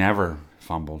 and he never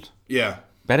fumbled. Yeah.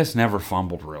 Bettis never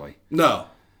fumbled, really. No,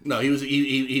 he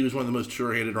was one of the most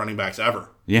sure-handed running backs ever.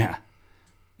 Yeah.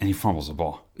 And he fumbles the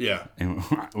ball. Yeah. And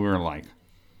we were like,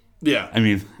 yeah. I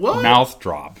mean, what? Mouth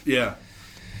drop. Yeah.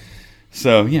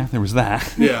 So, yeah, there was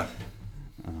that. Yeah.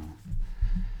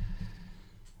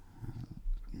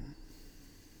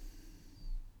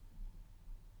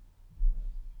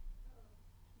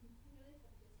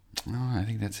 I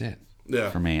think that's it.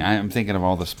 Yeah. For me. I'm thinking of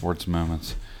all the sports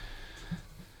moments.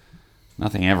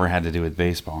 Nothing ever had to do with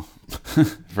baseball.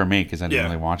 For me, because I didn't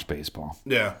really watch baseball.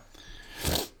 Yeah.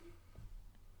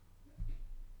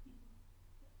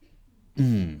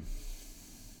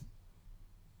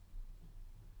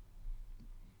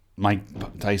 Mike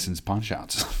Tyson's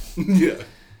punch-outs. Yeah.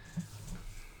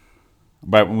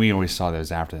 But we always saw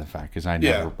those after the fact, because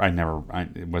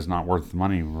it was not worth the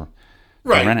money.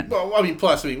 Right. Rent it. Well, I mean,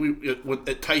 plus, when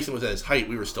Tyson was at his height,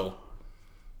 we were still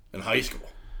in high school.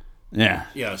 Yeah.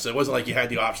 Yeah, so it wasn't like you had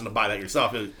the option to buy that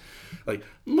yourself. like,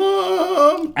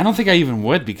 Mom. I don't think I even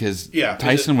would because Yeah,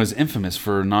 Tyson was infamous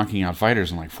for knocking out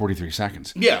fighters in like 43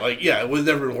 seconds. Yeah, it was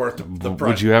never worth the price.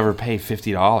 Would you ever pay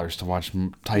 $50 to watch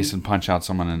Tyson punch out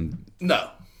someone in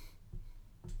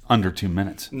under 2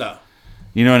 minutes? No.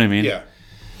 You know what I mean? Yeah.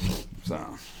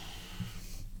 So.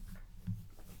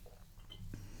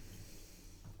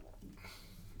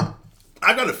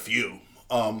 I've got a few.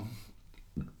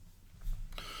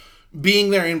 Being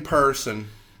there in person,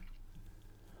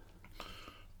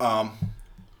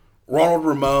 Ronald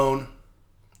Ramon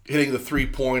hitting the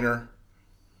 3-pointer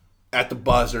at the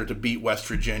buzzer to beat West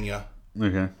Virginia.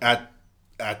 Okay. At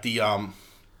the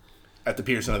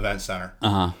Peterson Event Center.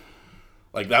 Uh-huh.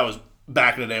 That was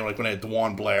back in the day, when they had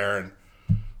DeJuan Blair and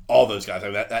all those guys.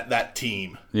 That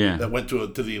team that went to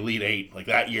the Elite Eight.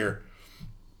 That year.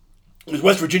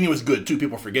 West Virginia was good too.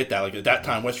 People forget that. At that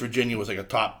time, West Virginia was a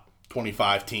top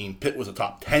 25 team. Pitt was a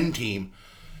top 10 team,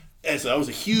 and so that was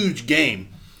a huge game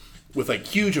with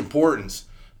huge importance.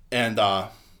 And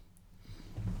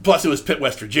plus, it was Pitt,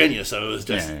 West Virginia, so it was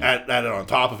just added on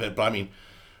top of it. But I mean,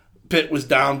 Pitt was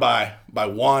down by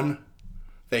 1.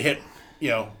 They hit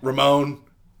Ramon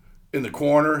in the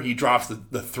corner. He drops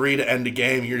the 3 to end the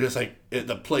game. You're just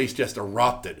the place just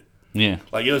erupted. Yeah,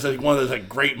 it was one of those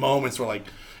great moments where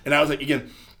and that was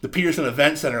again the Peterson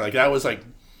Event Center. That was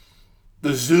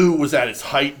the zoo was at its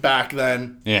height back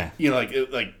then. Yeah,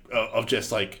 of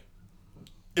just it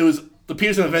was the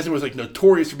Peterson Event Center was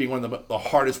notorious for being one of the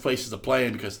hardest places to play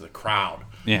in because of the crowd.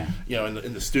 Yeah,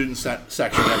 in the student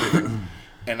section and everything.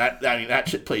 And that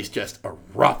shit place just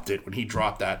erupted when he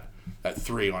dropped that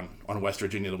 3 on West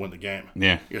Virginia to win the game.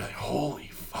 Yeah, you're holy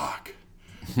fuck.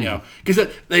 Because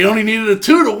they only needed a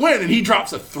 2 to win, and he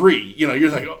drops a 3. You're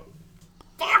oh,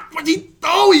 fuck, what he?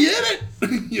 Oh, he hit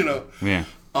it. Yeah.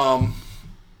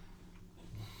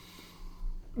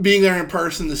 Being there in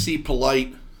person to see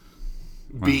Polite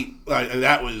beat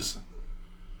that was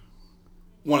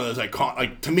one of those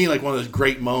to me one of those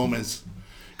great moments.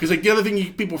 Because the other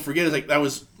thing people forget is that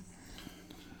was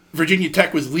Virginia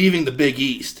Tech was leaving the Big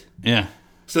East. Yeah.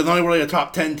 So not only were they a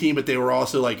top 10 team, but they were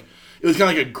also it was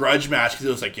kind of a grudge match because it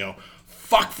was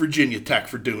fuck Virginia Tech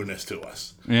for doing this to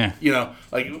us. Yeah.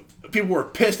 People were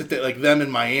pissed that them in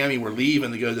Miami were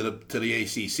leaving to go to the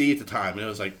ACC at the time, and it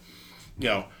was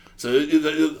so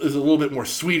it was a little bit more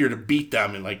sweeter to beat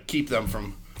them and keep them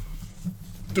from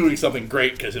doing something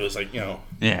great because it was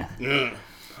Yeah.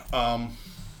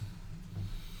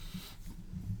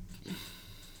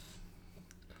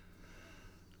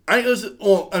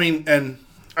 And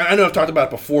I know I've talked about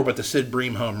it before, but the Sid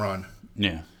Bream home run.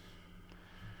 Yeah.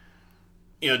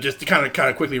 Just to kind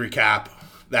of quickly recap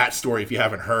that story if you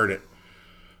haven't heard it.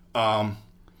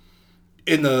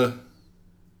 In the,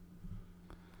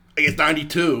 I guess,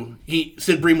 92,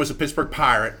 Sid Bream was a Pittsburgh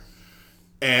Pirate,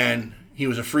 and he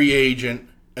was a free agent,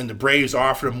 and the Braves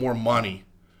offered him more money.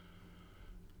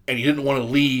 And he didn't want to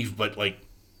leave, but,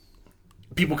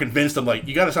 people convinced him,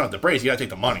 you got to sign with the Braves, you got to take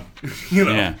the money.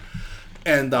 Yeah.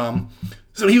 And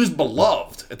so he was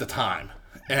beloved at the time.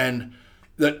 And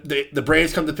the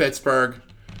Braves come to Pittsburgh.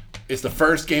 It's the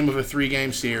first game of a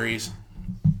 3-game series.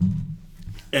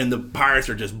 And the Pirates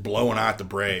are just blowing out the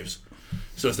Braves.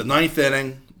 So it's the 9th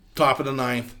inning, top of the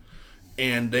 9th,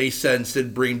 and they send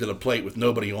Sid Bream to the plate with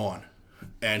nobody on.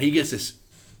 And he gets this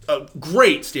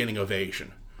great standing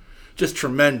ovation. Just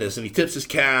tremendous. And he tips his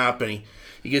cap, and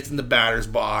he gets in the batter's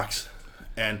box.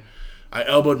 And I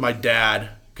elbowed my dad,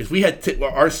 because we had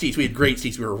our seats. We had great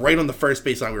seats. We were right on the first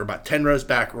base line. We were about 10 rows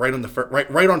back, right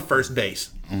on first base.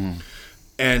 Mm.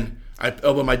 And I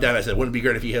elbowed my dad. I said, wouldn't it be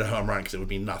great if he hit a home run, because it would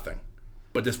be nothing.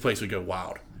 But this place would go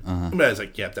wild. Uh-huh. And I was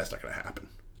like, yep, that's not going to happen.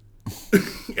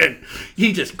 And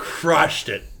he just crushed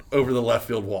it over the left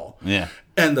field wall. Yeah.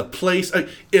 And the place,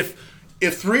 if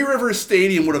Three Rivers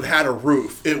Stadium would have had a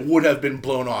roof, it would have been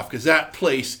blown off, because that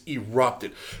place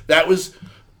erupted. That was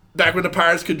back when the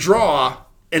Pirates could draw,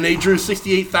 and they drew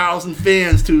 68,000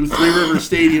 fans to Three Rivers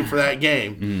Stadium for that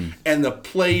game. Mm. And the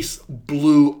place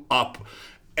blew up.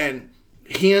 And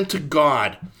hand to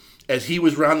God, as he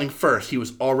was rounding first, he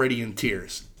was already in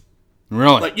tears.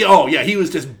 Really? He was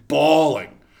just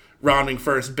bawling rounding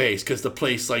first base because the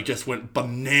place just went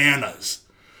bananas.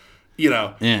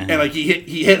 Yeah. And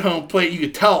he hit home plate. You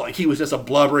could tell he was just a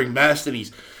blubbering mess, and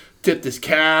he's tipped his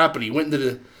cap, and he went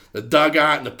into the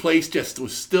dugout, and the place just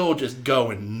was still just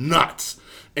going nuts.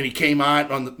 And he came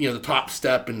out on the top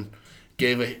step and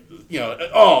gave it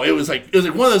was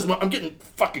one of those. I'm getting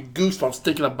fucking goosebumps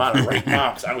thinking about it right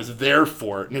now because I was there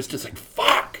for it, and it's just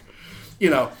fuck,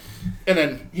 And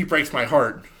then he breaks my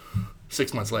heart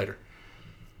 6 months later.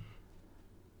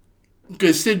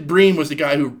 Because Sid Bream was the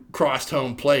guy who crossed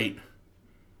home plate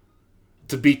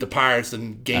to beat the Pirates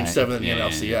in Game 7 of the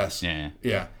NLCS.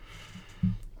 Yeah.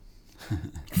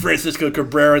 Francisco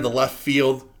Cabrera, the left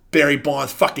field. Barry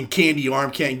Bonds, fucking candy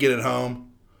arm, can't get it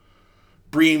home.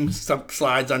 Bream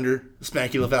slides under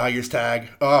Spanky LaVallier's tag.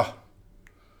 Oh.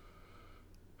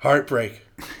 Heartbreak.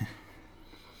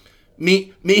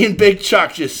 Me and Big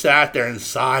Chuck just sat there in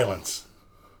silence.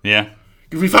 Yeah.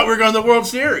 Because we thought we were going to the World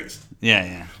Series.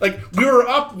 Yeah. Like, we were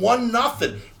up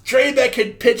 1-0. Drabek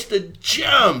had pitched a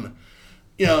gem.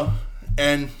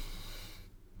 And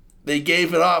they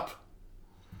gave it up.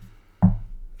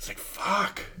 It's like,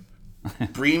 fuck.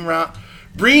 Bream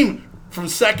from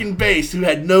second base, who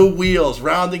had no wheels,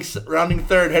 rounding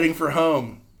third, heading for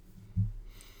home.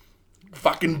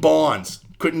 Fucking Bonds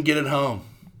couldn't get it home.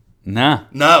 Nah.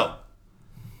 No.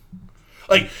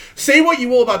 Like, say what you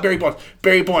will about Barry Bonds.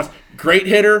 Barry Bonds, great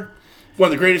hitter, one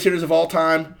of the greatest hitters of all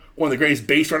time, one of the greatest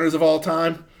base runners of all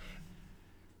time.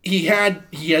 He had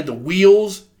the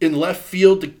wheels in left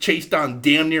field to chase down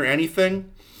damn near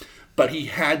anything, but he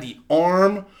had the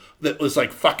arm that was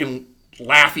like fucking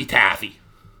Laffy Taffy.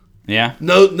 Yeah.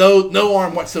 No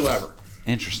arm whatsoever.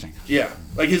 Interesting. Yeah.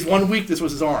 Like, his one weakness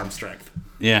was his arm strength.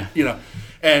 Yeah.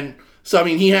 And so I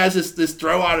mean, he has this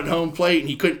throw out at home plate, and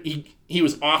he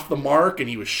was off the mark, and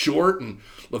he was short, and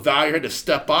LaValliere had to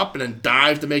step up and then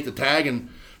dive to make the tag, and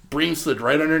Bream slid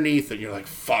right underneath it. And you're like,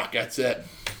 fuck, that's it.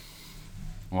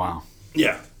 Wow.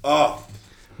 Yeah. Oh,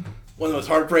 one of the most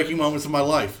heartbreaking moments of my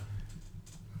life.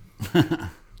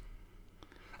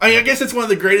 I mean, I guess it's one of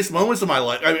the greatest moments of my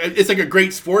life. I mean, it's like a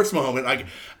great sports moment.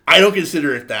 I don't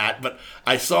consider it that, but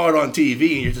I saw it on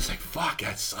TV, and you're just like, fuck,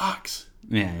 that sucks.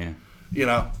 Yeah.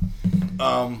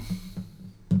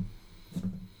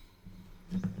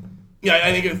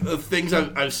 I think of things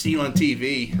I've seen on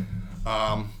TV.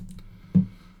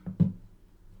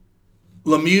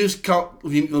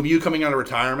 Lemieux coming out of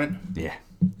retirement. Yeah.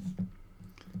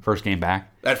 First game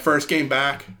back. That first game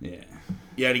back. Yeah.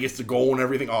 Yeah, and he gets the goal and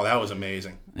everything. Oh, that was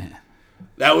amazing. Yeah.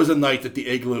 That was a night that the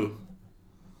Igloo,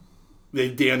 they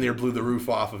damn near blew the roof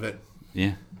off of it.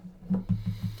 Yeah.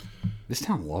 This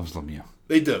town loves Lemieux.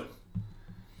 They do.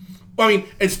 Well, I mean,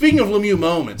 and speaking of Lemieux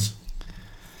moments,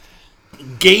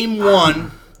 Game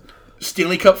 1,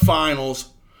 Stanley Cup Finals,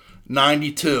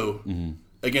 92,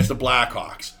 against the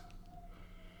Blackhawks.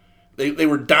 They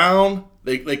were down.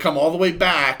 They come all the way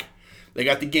back. They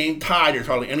got the game tied. There's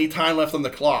hardly any time left on the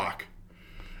clock.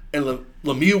 And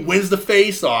Lemieux wins the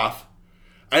face-off.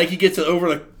 I think he gets it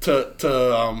over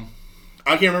to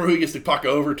I can't remember who he gets the puck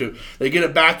over to. They get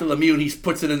it back to Lemieux, and he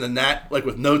puts it in the net, like,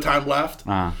 with no time left.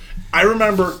 Uh-huh. I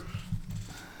remember,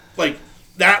 like,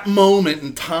 that moment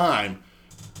in time.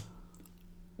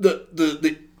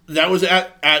 That was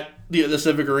at the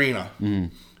Civic Arena,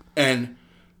 and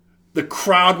the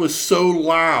crowd was so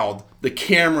loud the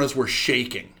cameras were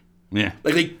shaking. Yeah,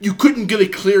 like you couldn't get a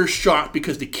clear shot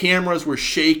because the cameras were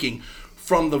shaking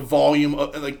from the volume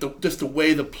of, like, just the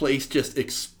way the place just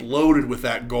exploded with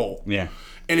that goal. Yeah,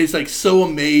 and it's like so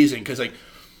amazing because like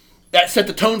that set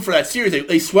the tone for that series.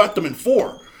 They swept them in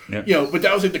 4. Yep. But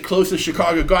that was like the closest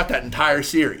Chicago got that entire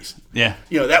series. Yeah.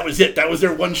 That was it. That was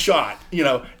their one shot,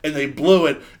 and they blew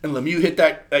it, and Lemieux hit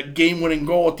that game-winning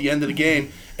goal at the end of the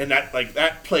game, and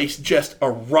that place just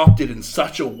erupted in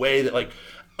such a way that, like,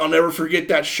 I'll never forget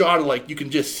that shot of, like, you can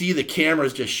just see the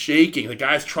cameras just shaking. The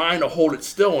guy's trying to hold it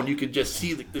still, and you could just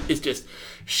see it's just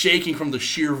shaking from the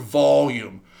sheer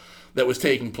volume that was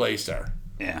taking place there.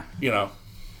 Yeah.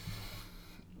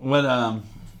 What,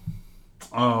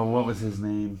 what was his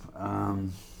name?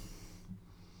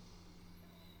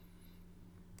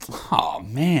 Oh,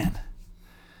 man.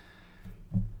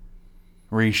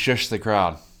 Where he shushed the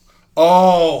crowd.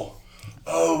 Oh,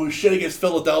 shit against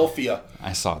Philadelphia.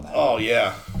 I saw that. Oh,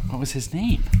 yeah. What was his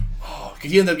name? Oh,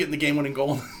 because he ended up getting the game-winning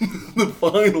goal in the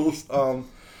finals.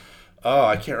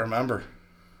 I can't remember.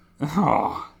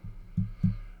 Oh.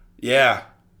 Yeah.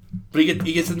 But he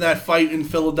gets in that fight in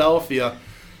Philadelphia,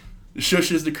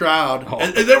 shushes the crowd,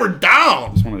 and they were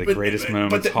down. It's one of the greatest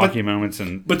moments, hockey moments.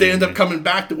 But they end up coming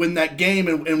back to win that game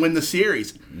and win the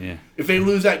series. Yeah. If they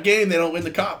lose that game, they don't win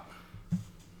the cup.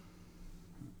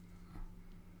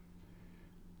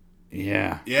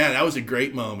 Yeah. Yeah, that was a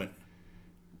great moment.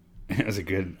 It was a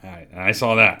good... I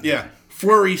saw that. Yeah.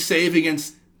 Fleury save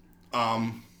against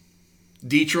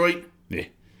Detroit. Yeah.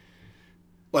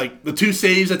 Like, the 2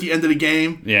 saves at the end of the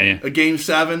game. Yeah. A Game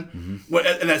 7.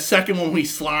 And that second one when he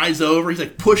slides over, he's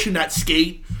like pushing that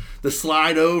skate to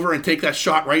slide over and take that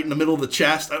shot right in the middle of the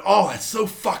chest. Oh, that's so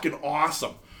fucking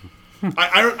awesome.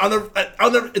 I'll never,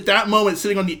 at that moment,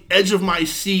 sitting on the edge of my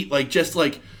seat, like, just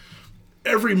like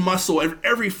every muscle,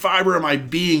 every fiber of my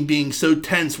being so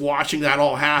tense watching that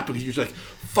all happen. Because you're just like,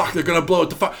 fuck, they're gonna blow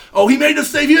it. Oh, he made the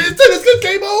save. It's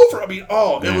game over. I mean,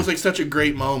 it was like such a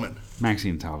great moment.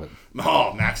 Maxine Talbot.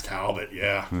 Oh, Max Talbot,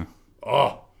 yeah.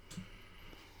 Oh,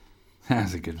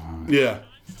 that's a good moment. Yeah.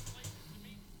 This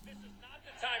is not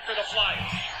the time for the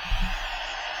Flyers.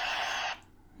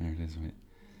 There it is.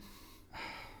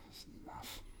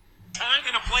 Time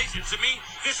and a place, and to me,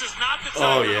 this is not the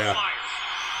time for the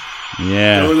Flyers.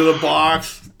 Yeah. Go to the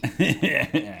box.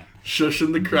 Yeah.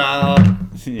 Shushing the crowd.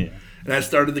 Yeah. And that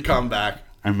started the comeback.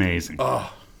 Amazing.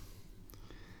 Oh.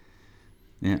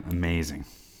 Yeah, amazing.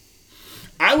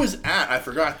 I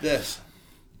forgot this.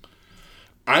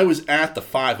 I was at the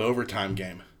 5 overtime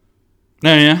game.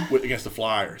 Oh, yeah? Against the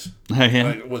Flyers. Oh,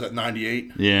 yeah? Was it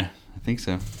 98? Yeah, I think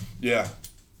so. Yeah.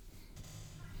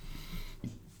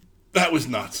 That was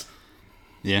nuts.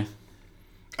 Yeah.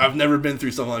 I've never been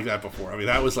through something like that before. I mean,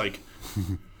 that was like...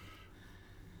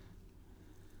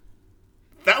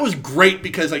 that was great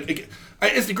because, like,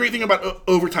 it's the great thing about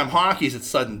overtime hockey is it's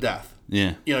sudden death.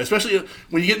 Yeah. You know, especially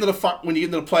when you get into the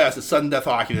playoffs, it's sudden death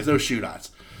hockey. There's no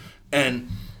shootouts, and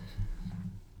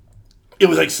it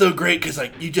was like so great because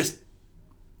like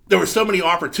there were so many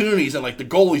opportunities and like the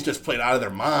goalies just played out of their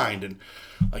mind and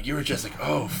like you were just like,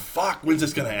 oh fuck, when's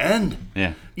this gonna end?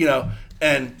 Yeah. You know,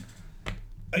 and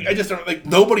I just like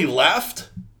nobody left.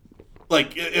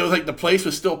 Like it was like the place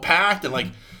was still packed and like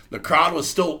the crowd was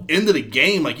still into the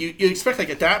game. Like you expect like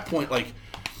at that point like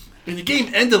the game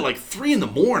ended like 3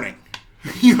 a.m.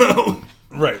 You know,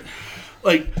 right?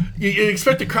 Like you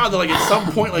expect the crowd to like at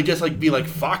some point like just like be like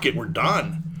fuck it, we're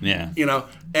done. Yeah, you know,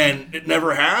 and it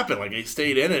never happened. Like they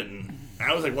stayed in it, and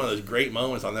that was like one of those great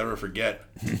moments I'll never forget.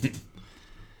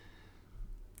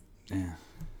 Yeah.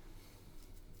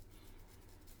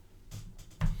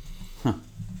 Huh.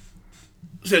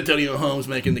 Was Antonio Holmes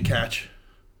making the catch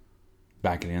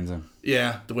back in the end zone?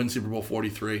 Yeah, to win Super Bowl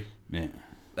 43. Yeah,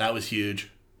 that was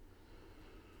huge.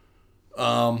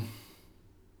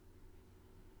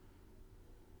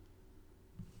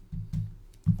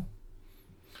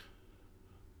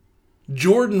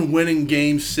 Jordan winning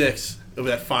Game 6 of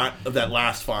that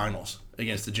last finals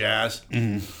against the Jazz,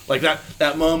 like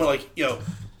that moment, like you know,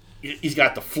 he's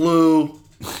got the flu.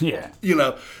 Yeah, you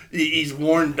know, he's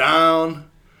worn down.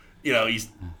 You know,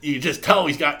 you just tell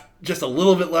he's got just a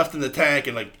little bit left in the tank,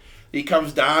 and like he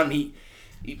comes down, and he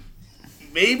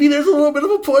maybe there's a little bit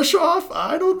of a push off.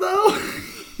 I don't know.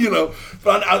 You know,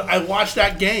 but I watched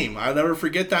that game. I'll never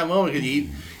forget that moment because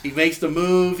he makes the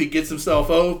move, he gets himself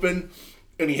open,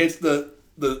 and he hits the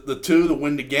 2 to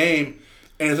win the game.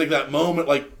 And it's like that moment,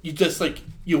 like you just like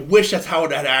you wish that's how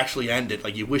it had actually ended.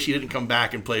 Like you wish he didn't come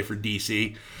back and play for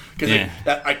DC because like,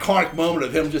 that iconic moment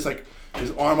of him just like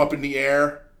his arm up in the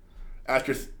air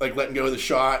after like letting go of the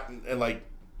shot and like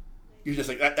you're just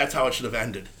like that's how it should have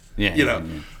ended. Yeah, you know,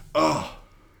 yeah. Oh.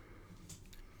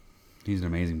 He's an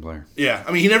amazing player. Yeah,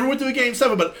 I mean, he never went to a Game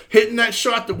 7, but hitting that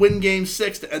shot to win Game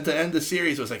 6 to end the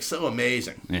series was like so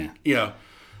amazing. Yeah, you know,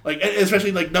 like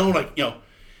especially like knowing like you know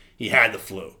he had the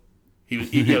flu,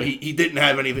 he didn't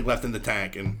have anything left in the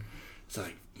tank, and it's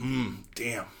like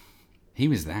damn, he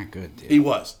was that good, dude. He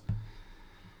was.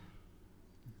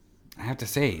 I have to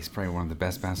say, he's probably one of the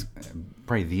best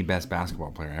probably the best basketball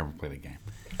player I ever played the game.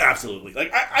 Absolutely.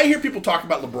 Like I hear people talk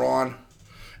about LeBron,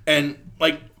 and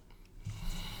like.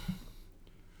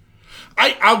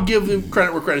 I'll give him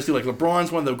credit where credit's due. Like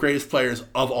LeBron's one of the greatest players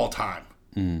of all time.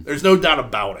 There's no doubt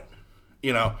about it,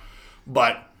 you know.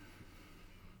 But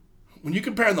when you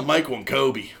compare him to Michael and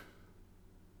Kobe,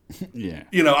 yeah,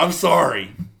 you know, I'm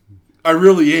sorry, I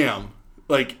really am.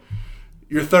 Like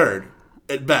you're third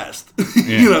at best,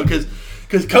 you know, because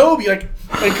Kobe and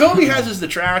Kobe has his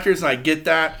detractors, and I get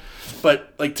that.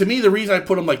 But like to me, the reason I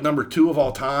put him like number 2 of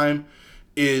all time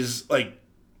is like.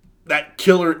 That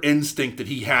killer instinct that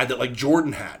he had that like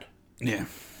Jordan had. Yeah.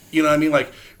 You know what I mean?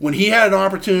 Like when he had an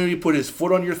opportunity to put his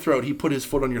foot on your throat, he put his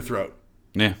foot on your throat.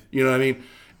 Yeah. You know what I mean?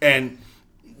 And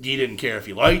he didn't care if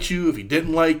he liked you, if he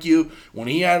didn't like you. When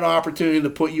he had an opportunity to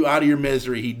put you out of your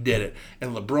misery, he did it.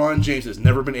 And LeBron James has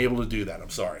never been able to do that. I'm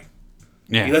sorry.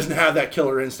 Yeah. He doesn't have that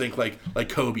killer instinct like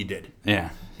Kobe did. Yeah.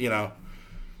 You know?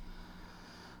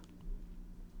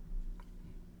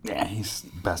 Yeah, he's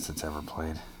the best that's ever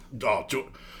played. Oh,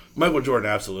 Michael Jordan,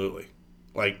 absolutely.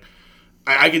 Like,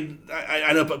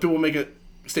 I know people make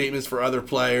statements for other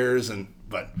players,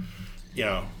 but you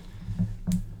know,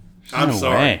 I'm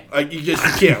sorry. Like you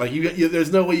can't. Like you,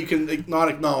 there's no way you can not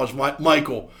acknowledge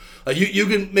Michael. Like you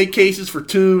can make cases for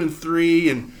 2 and 3,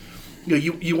 and you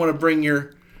know you want to bring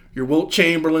your Wilt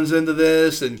Chamberlains into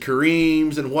this and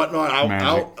Kareems and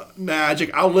whatnot.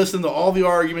 Magic. I'll listen to all the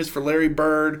arguments for Larry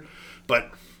Bird, but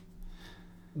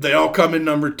they all come in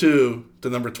number 2 to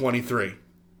number 23.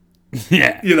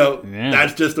 Yeah.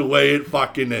 That's just the way it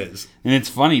fucking is. And it's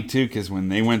funny, too, because when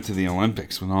they went to the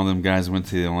Olympics, when all them guys went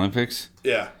to the Olympics,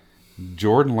 yeah,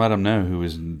 Jordan let them know who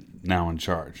was now in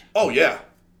charge. Oh, yeah.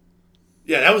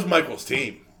 Yeah, that was Michael's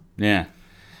team. Yeah.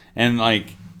 And,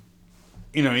 like,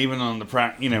 even on the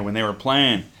when they were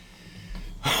playing,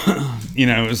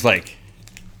 it was like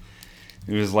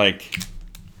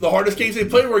the hardest games they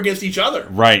played were against each other.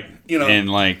 Right. And,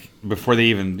 like, before they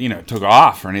even, took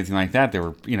off or anything like that, they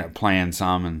were, playing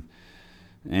some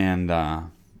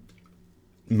and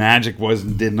Magic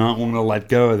did not want to let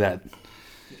go of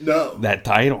that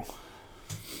title.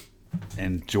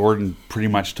 And Jordan pretty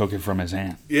much took it from his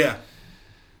hand. Yeah.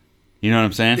 You know what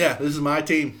I'm saying? Yeah, this is my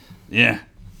team. Yeah.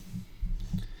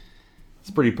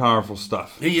 It's pretty powerful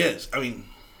stuff. He is. I mean...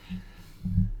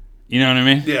 You know what I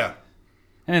mean? Yeah.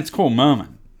 And it's a cool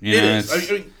moment. It is. I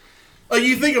mean, like,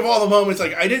 you think of all the moments,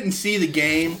 like, I didn't see the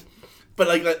game, but,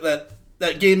 like,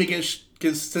 that game against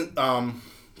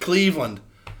Cleveland,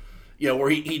 where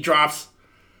he drops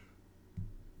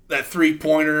that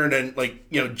three-pointer and then,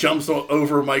 like, jumps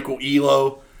over Michael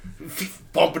Elo,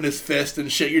 bumping his fist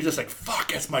and shit. You're just like,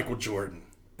 fuck, that's Michael Jordan.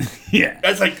 Yeah.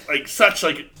 That's, like such,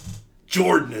 like,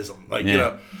 Jordanism. Like,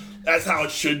 that's how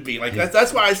it should be. Like,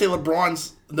 that's why I say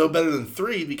LeBron's no better than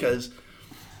 3, because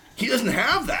he doesn't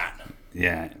have that.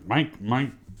 Yeah. Mike,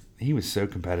 he was so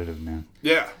competitive, man.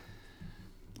 Yeah.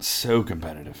 So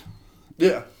competitive.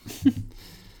 Yeah.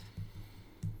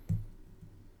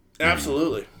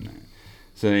 Absolutely.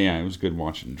 So, yeah, it was good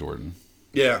watching Jordan.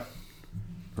 Yeah.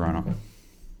 Growing up.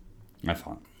 I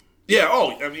thought. Yeah,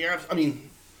 I mean,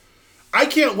 I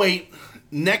can't wait.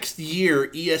 Next year,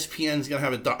 ESPN's going to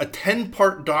have a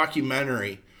 10-part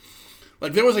documentary.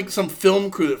 Like, there was, like, some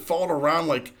film crew that followed around,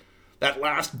 like, that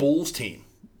last Bulls team.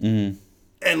 Mm-hmm.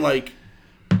 And, like,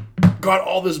 got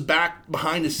all this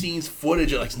behind-the-scenes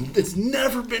footage. Like, it's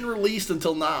never been released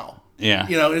until now. Yeah.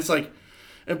 It's like...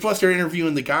 And plus, they're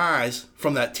interviewing the guys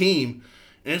from that team.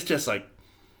 And it's just like...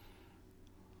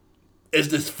 As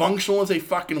dysfunctional as they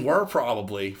fucking were,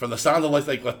 probably. From the sound of,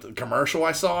 like the commercial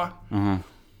I saw. Uh-huh.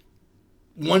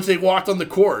 Once they walked on the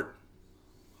court,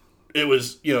 it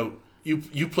was,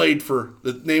 you played for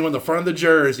the name on the front of the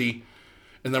jersey,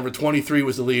 and number 23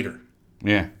 was the leader.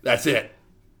 Yeah. That's it.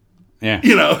 Yeah.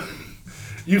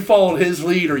 You followed his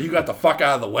lead or you got the fuck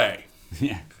out of the way.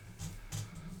 Yeah.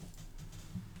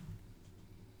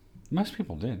 Most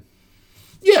people did.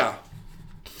 Yeah.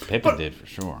 Pippen did, for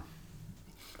sure.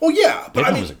 Oh, yeah. But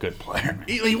Pippen was a good player, man.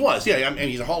 He was, yeah. I mean,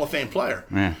 he's a Hall of Fame player.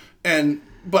 Yeah.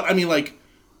 But, I mean, like...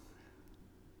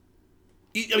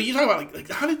 you talk about, like,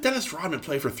 how did Dennis Rodman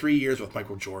play for 3 years with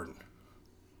Michael Jordan?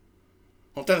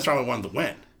 Well, Dennis Rodman wanted to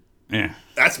win. Yeah.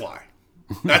 That's why.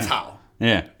 That's how.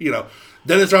 Yeah.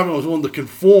 Dennis Rodman was willing to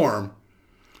conform.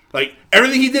 Like,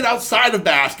 everything he did outside of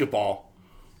basketball,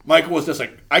 Michael was just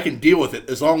like, I can deal with it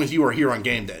as long as you are here on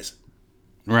game days.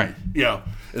 Right.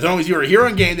 As long as you are here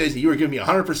on game days and you are giving me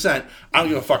 100%, I don't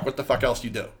give a fuck what the fuck else you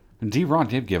do. And D-Rod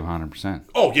did give 100%.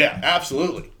 Oh, yeah,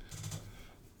 absolutely.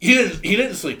 He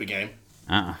didn't sleep a game.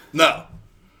 Uh-uh. No.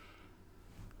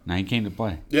 Now he came to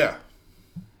play. Yeah.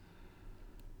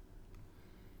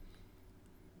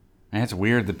 And it's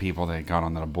weird the people that got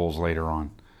on the Bulls later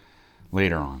on.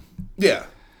 Yeah.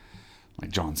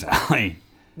 Like John Sally.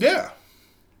 Yeah.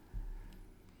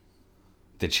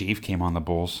 The Chief came on the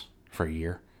Bulls for a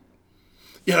year.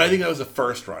 Yeah, I think that was the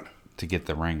first run. To get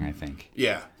the ring, I think.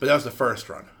 Yeah, but that was the first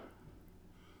run.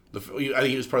 I think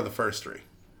he was part of the first 3.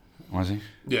 Was he?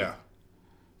 Yeah.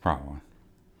 Probably.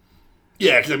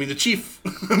 Yeah, because, I mean, the Chief,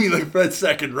 like, for that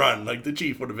second run, like, the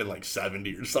Chief would have been, like,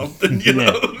 70 or something, you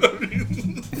know?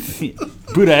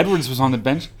 Buddha Edwards was on the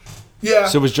bench. Yeah.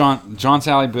 So was John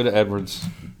Sally, Buddha Edwards,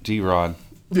 D-Rod.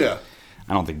 Yeah.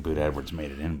 I don't think Buddha Edwards made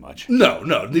it in much. No,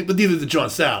 but neither did John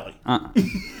Sally.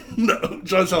 No,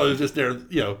 John Sally was just there,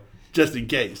 just in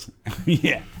case.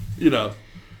 Yeah.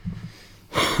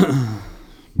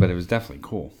 But it was definitely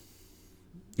cool.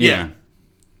 Yeah.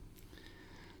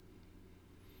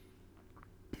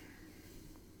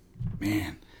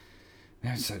 Man, they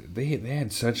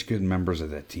had such good members of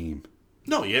that team.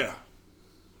 No, yeah.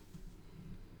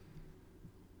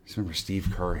 I just remember Steve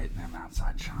Kerr hitting them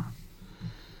outside shot.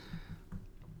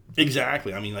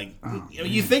 Exactly. I mean, like,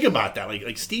 you think about that,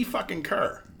 like Steve fucking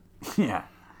Kerr. Yeah.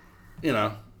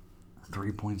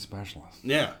 3-point specialist.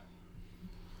 Yeah.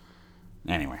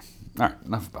 Anyway, all right,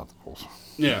 enough about the Bulls.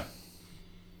 Yeah.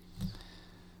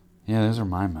 Yeah, those are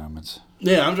my moments.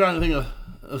 Yeah, I'm trying to think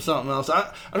of something else.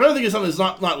 I'm trying to think of something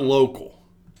that's not local.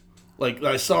 Like,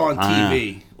 that I saw on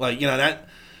TV. Like, that...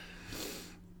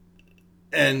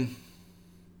 And...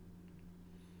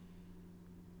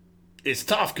 It's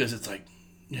tough, because it's like...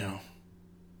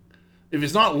 if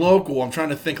it's not local, I'm trying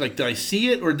to think, like, did I see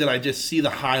it or did I just see the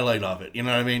highlight of it? You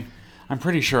know what I mean? I'm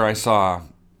pretty sure I saw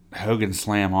Hogan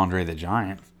slam Andre the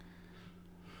Giant.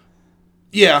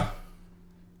 Yeah.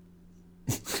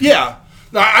 Yeah.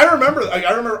 No, I remember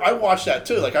I watched that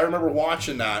too. Like, I remember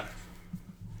watching that.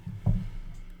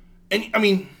 And, I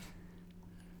mean,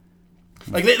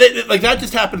 like, like that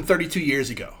just happened 32 years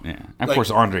ago. Yeah. Of course,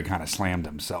 Andre kind of slammed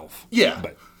himself. Yeah.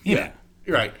 But, yeah.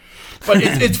 You're right. But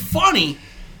it's funny,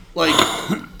 like,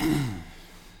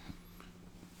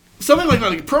 something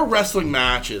like pro wrestling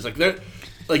matches,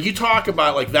 like you talk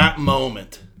about, like, that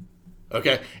moment,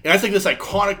 okay? And that's like this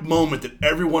iconic moment that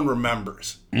everyone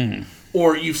remembers. Mm.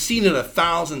 Or you've seen it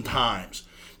 1,000 times.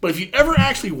 But if you ever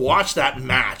actually watch that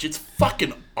match, it's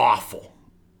fucking awful.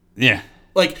 Yeah.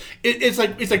 Like, it's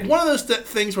like one of those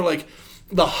things where, like,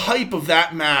 the hype of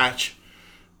that match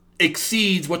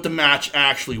exceeds what the match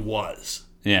actually was.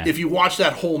 Yeah. If you watch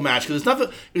that whole match,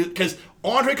 because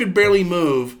Andre could barely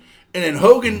move, and then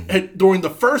Hogan during the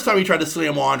first time he tried to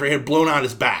slam Andre had blown out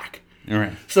his back.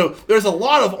 Right. So there's a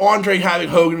lot of Andre having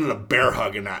Hogan in a bear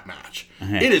hug in that match.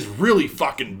 Uh-huh. It is really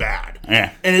fucking bad.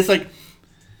 Yeah. And it's like,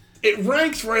 it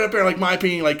ranks right up there, like, my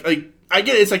opinion, like I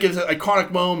get it, it's an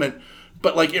iconic moment,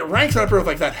 but, like, it ranks right up there with,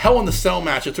 like, that Hell in the Cell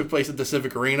match that took place at the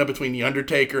Civic Arena between The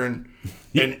Undertaker and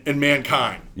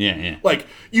Mankind. Yeah, yeah. Like,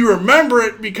 you remember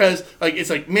it because, like,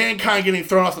 it's like Mankind getting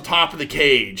thrown off the top of the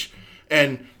cage,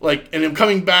 and, like, and him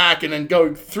coming back and then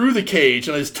going through the cage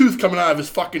and his tooth coming out of his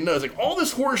fucking nose. Like, all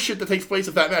this horse shit that takes place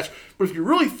at that match. But if you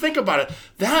really think about it,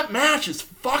 that match is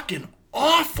fucking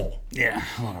awful. Yeah,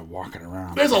 a lot of walking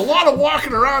around. There's a lot of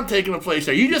walking around taking place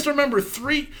there. You just remember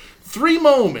three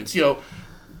moments,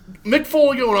 Mick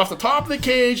Foley going off the top of the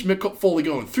cage, Mick Foley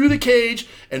going through the cage,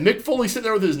 and Mick Foley sitting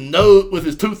there with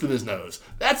his tooth in his nose.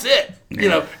 That's it.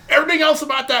 Yeah. Everything else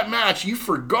about that match you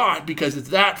forgot because it's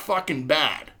that fucking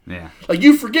bad. Yeah. Like,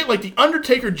 you forget, like, The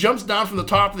Undertaker jumps down from the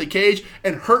top of the cage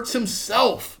and hurts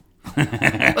himself.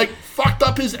 Like, fucked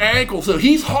up his ankle, so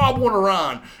he's hobbling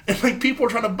around, and, like, people are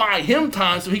trying to buy him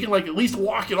time so he can, like, at least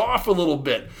walk it off a little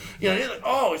bit. It's like,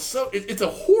 oh, it's a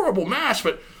horrible match,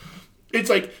 but it's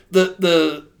like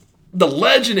the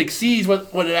legend exceeds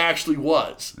what it actually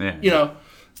was. Yeah.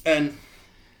 And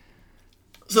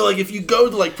so, like, if you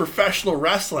go to, like, professional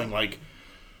wrestling, like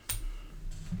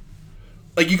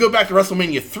you go back to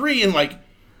WrestleMania 3 and, like,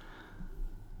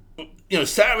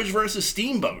 Savage versus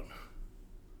Steamboat.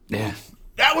 Yeah.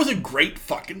 That was a great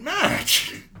fucking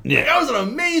match. Yeah. Like, that was an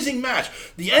amazing match.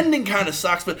 The ending kind of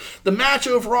sucks, but the match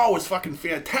overall was fucking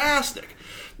fantastic.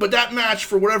 But that match,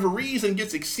 for whatever reason,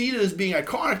 gets exceeded as being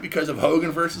iconic because of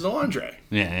Hogan versus Andre.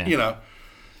 Yeah.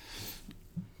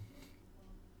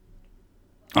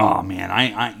 Oh man,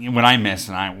 what I miss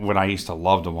and what I used to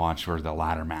love to watch were the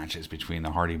ladder matches between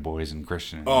the Hardy Boys and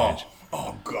Christian and Edge.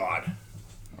 Oh God.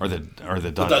 Or the Dudleys.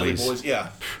 The Dudley Boys, yeah.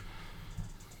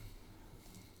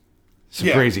 Some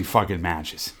crazy fucking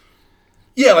matches.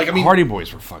 Yeah, like, I mean, Hardy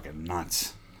Boys were fucking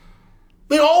nuts.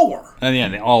 They all were.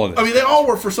 All of them. I mean, they all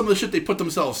were for some of the shit they put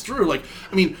themselves through. Like,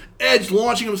 I mean, Edge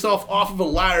launching himself off of a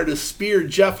ladder to spear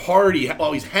Jeff Hardy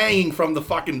while he's hanging from the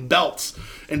fucking belts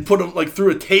and put him, like,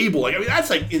 through a table. Like, I mean, that's,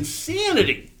 like,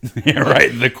 insanity. Yeah,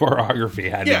 right. The choreography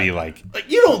had to be, like...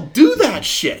 Like, you don't do that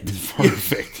shit.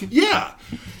 Perfect. Yeah.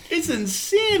 It's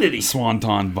insanity.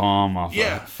 Swanton bomb off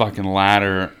a fucking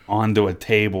ladder onto a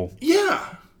table.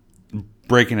 Yeah.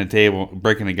 Breaking a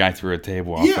guy through a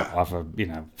table off a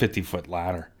 50-foot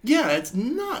ladder. Yeah, it's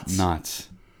nuts.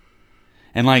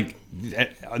 And, like,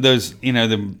 those,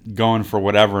 them going for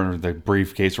whatever, the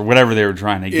briefcase or whatever they were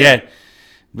trying to get.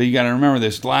 But you got to remember,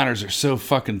 those ladders are so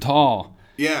fucking tall.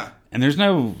 Yeah. And there's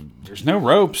no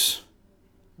ropes.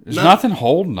 There's nothing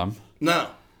holding them. No.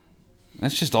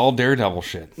 That's just all Daredevil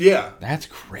shit. Yeah. That's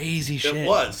crazy shit. It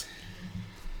was.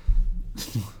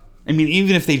 I mean,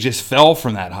 even if they just fell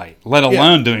from that height, let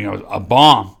alone doing a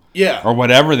bomb, or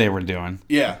whatever they were doing,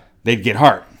 they'd get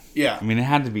hurt. Yeah, I mean, it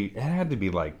had to be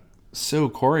like so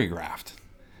choreographed.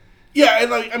 Yeah,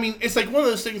 and, like, I mean, it's like one of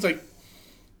those things, like,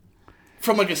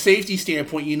 from, like, a safety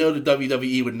standpoint, the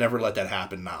WWE would never let that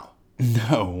happen now.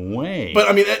 No way. But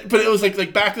I mean, it was like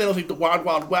back then it was like the Wild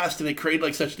Wild West, and it created,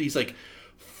 like, such these, like,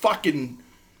 fucking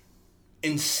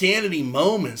insanity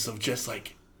moments of just,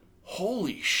 like,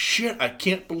 holy shit, I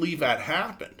can't believe that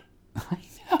happened. I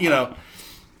know.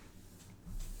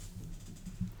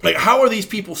 Like, how are these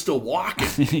people still walking?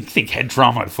 You think head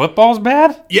trauma in football's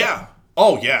bad? Yeah.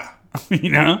 Oh, yeah.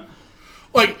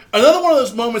 Like, another one of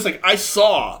those moments, like, I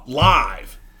saw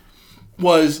live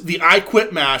was the I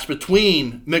Quit match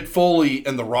between Mick Foley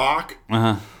and The Rock,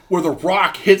 where The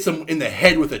Rock hits him in the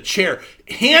head with a chair,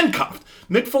 handcuffed.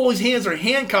 Mick Foley's hands are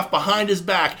handcuffed behind his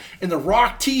back, and The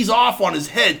Rock tees off on his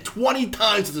head 20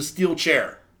 times with a steel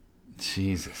chair.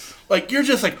 Jesus. Like, you're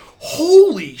just like,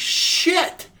 holy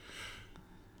shit.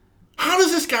 How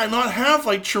does this guy not have,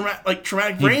 like,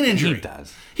 traumatic brain injury? He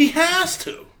does. He has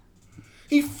to.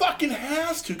 He fucking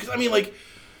has to. Because, I mean, like,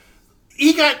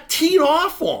 he got teed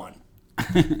off on.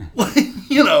 Like,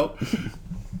 you know.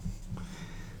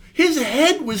 His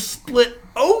head was split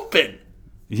open.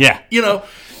 Yeah. You know.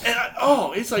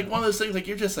 And, it's like one of those things, like,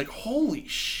 you're just like, holy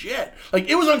shit. Like,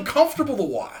 it was uncomfortable to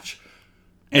watch.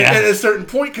 Yeah. At a certain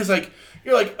point, because, like,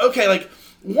 you're like, okay, like,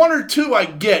 1 or 2 I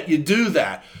get, you do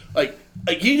that. Like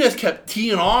he just kept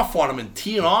teeing off on him and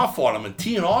teeing off on him and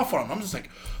teeing off on him. I'm just like,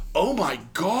 oh my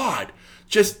God,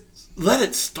 just let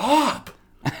it stop.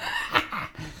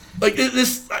 Like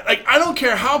this, like I don't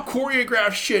care how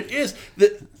choreographed shit is,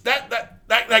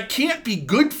 that can't be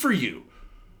good for you.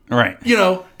 Right. You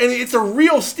know, and it's a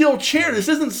real steel chair. This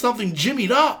isn't something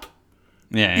jimmied up.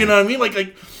 Yeah. You know what I mean? Like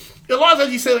a lot of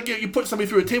times you say, like, you put somebody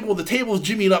through a table, the table is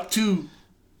jimmied up to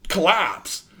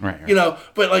collapse. Right. You know,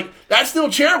 but like that steel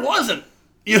chair wasn't.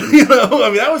 You know, I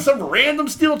mean, that was some random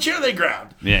steel chair they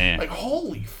grabbed. Yeah. Like,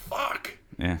 holy fuck.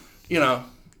 Yeah. You know.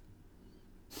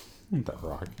 The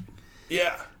Rock.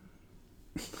 Yeah.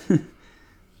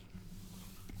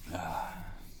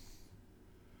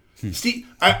 Steve,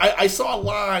 I saw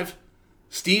live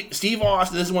Steve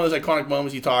Austin. This is one of those iconic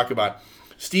moments you talk about.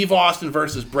 Steve Austin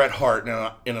versus Bret Hart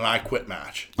in an I Quit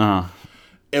match.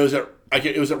 It was at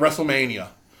WrestleMania,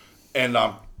 and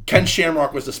Ken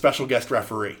Shamrock was the special guest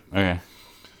referee. Okay.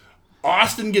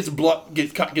 Austin gets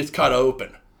cut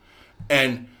open,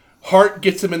 and Hart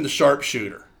gets him in the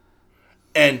sharpshooter,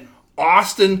 and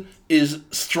Austin is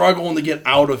struggling to get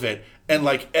out of it. And,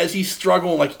 like, as he's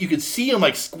struggling, like, you could see him,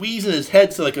 like, squeezing his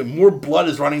head so, like, more blood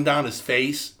is running down his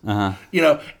face. You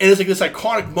know? And it's, like, this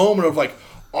iconic moment of, like,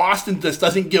 Austin just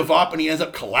doesn't give up, and he ends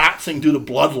up collapsing due to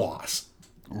blood loss.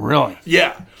 Really?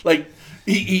 Yeah. Like,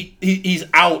 he's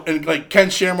out, and, like, Ken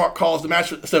Shamrock calls the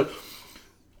match. So,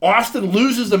 Austin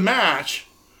loses the match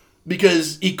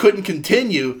because he couldn't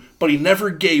continue, but he never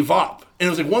gave up. And it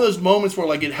was, like, one of those moments where,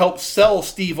 like, it helped sell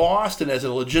Steve Austin as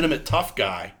a legitimate tough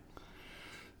guy.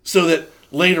 So that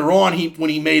later on, when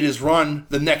he made his run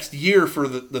the next year for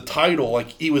the title, like,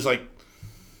 he was like,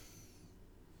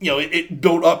 you know, it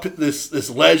built up this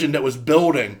legend that was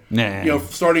building. Yeah. You know,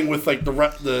 starting with like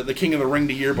the King of the Ring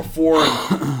the year before,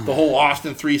 and the whole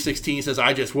Austin 3:16 says,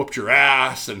 "I just whooped your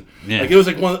ass," and like it was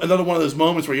like another one of those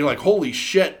moments where you're like, holy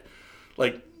shit,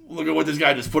 like look at what this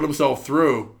guy just put himself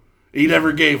through. He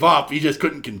never gave up. He just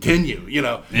couldn't continue. You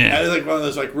know, yeah. And it's like one of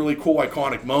those like really cool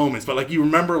iconic moments. But like you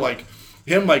remember like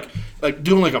him like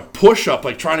doing like a push-up,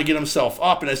 like trying to get himself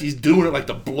up, and as he's doing it, like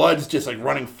the blood's just like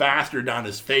running faster down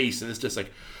his face, and it's just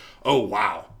like, oh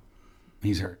wow,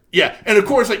 he's hurt. Yeah, and of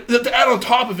course, like to add on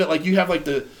top of it, like you have like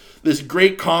this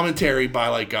great commentary by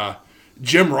like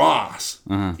Jim Ross,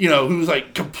 you know, who's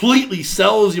like completely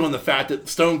sells you on the fact that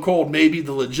Stone Cold may be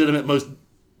the legitimate most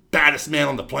baddest man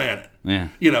on the planet. Yeah,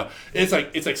 you know, it's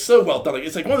like so well done. Like,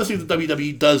 it's like one of those things that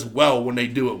WWE does well when they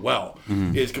do it well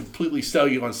is completely sell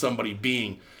you on somebody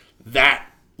being that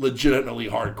legitimately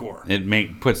hardcore.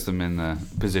 It puts them in the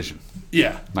position.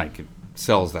 Yeah, like it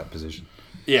sells that position.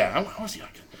 Yeah, I want to see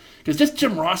like because just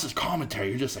Jim Ross's commentary,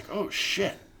 you're just like, oh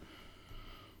shit.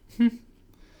 That's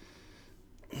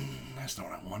not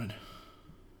what I wanted.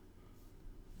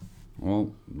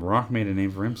 Well, Rock made a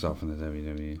name for himself in the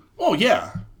WWE. Oh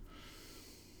yeah.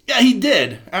 Yeah, he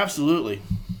did. Absolutely.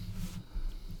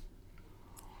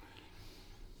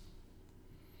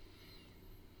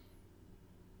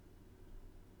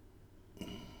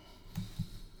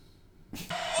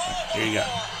 Here you go.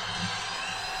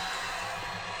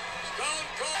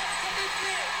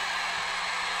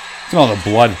 It's all the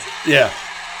blood. Yeah.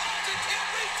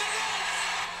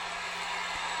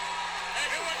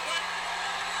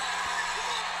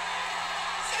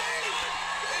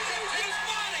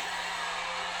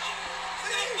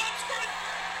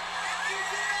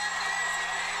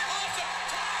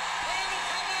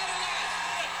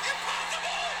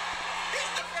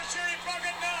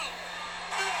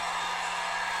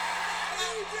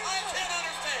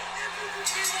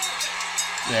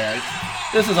 Yeah,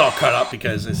 this is all cut up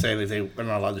because they say that they're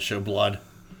not allowed to show blood.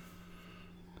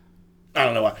 I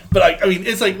don't know why, but I mean,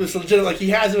 it's like this legit. Like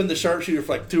he has him in the sharpshooter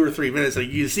for like 2 or 3 minutes. Like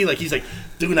you see, like he's like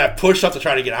doing that push up to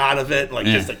try to get out of it. And, like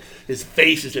just like his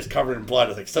face is just covered in blood.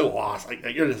 It's like so awesome.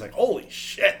 Like you're just like, holy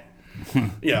shit.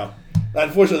 You know,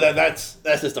 unfortunately, that's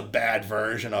just a bad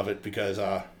version of it because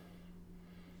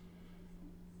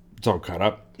it's all cut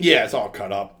up. Yeah, it's all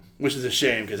cut up. which is a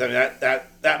shame because I mean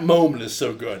that moment is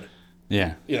so good.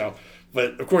 Yeah. You know,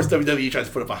 but of course WWE tries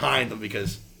to put it behind them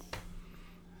because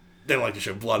they don't like to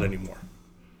show blood anymore.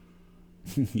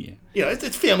 Yeah. You know,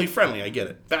 it's family friendly. I get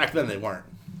it. Back then they weren't,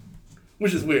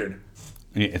 which is weird.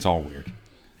 It's all weird.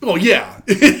 Well, yeah,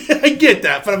 I get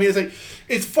that, but I mean, it's like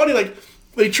it's funny. Like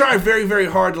they try very, very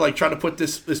hard to like try to put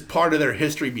this part of their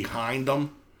history behind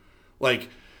them. Like,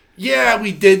 yeah,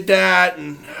 we did that,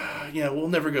 and we'll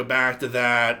never go back to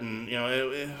that, and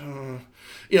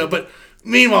But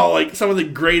meanwhile, like some of the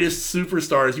greatest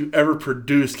superstars you ever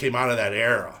produced came out of that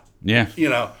era. Yeah. You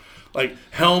know, like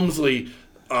Helmsley,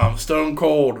 Stone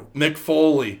Cold, Mick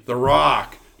Foley, The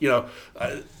Rock. You know.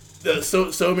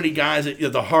 So many guys,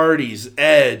 the Hardys,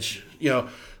 Edge,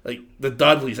 like the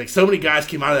Dudleys, like so many guys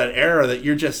came out of that era that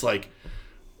you're just like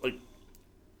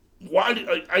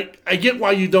why? I get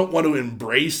why you don't want to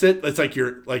embrace it. It's like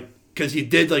you're like because you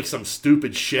did like some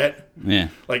stupid shit. Yeah.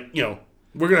 Like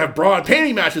we're gonna have bra and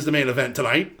panty matches the main event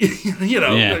tonight.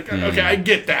 Okay, I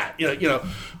get that.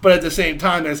 But at the same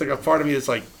time, there's like a part of me that's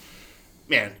like,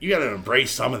 man, you got to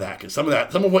embrace some of that because some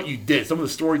of what you did, some of the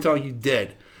storytelling you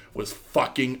did. Was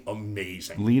fucking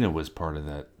amazing. Lita was part of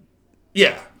that.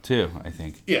 Yeah. Too, I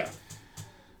think. Yeah.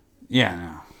 Yeah,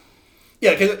 no.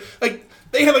 Yeah, because like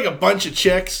they had like a bunch of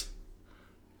chicks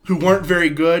who weren't very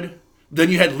good. Then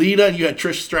you had Lita and you had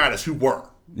Trish Stratus who were.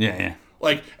 Yeah.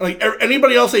 Like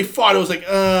anybody else they fought, it was like,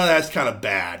 that's kind of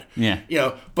bad. Yeah.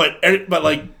 But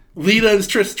like Lita and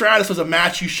Trish Stratus was a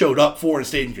match you showed up for and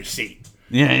stayed in your seat.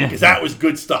 Yeah. Because that was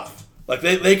good stuff. Like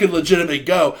they could legitimately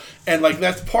go, and like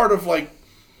that's part of like.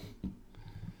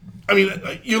 I mean,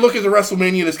 you look at the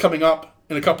WrestleMania that's coming up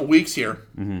in a couple weeks here.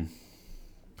 Mm-hmm.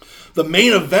 The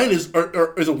main event is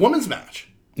a women's match.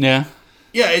 Yeah.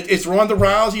 Yeah, it's Ronda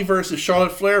Rousey versus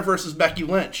Charlotte Flair versus Becky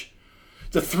Lynch.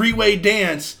 It's a three-way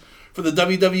dance for the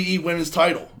WWE Women's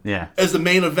title. Yeah. As the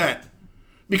main event.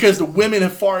 Because the women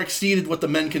have far exceeded what the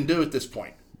men can do at this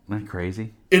point. Isn't that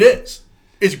crazy? It is.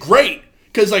 It's great.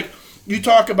 Because, like, you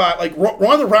talk about, like,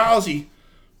 Ronda Rousey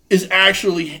is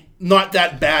actually not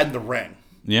that bad in the ring.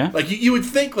 Yeah. Like you would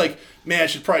think, like, man,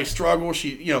 she'd probably struggle.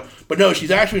 But no,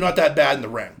 she's actually not that bad in the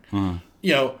ring.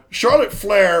 Uh-huh. Charlotte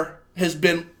Flair has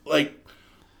been like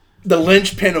the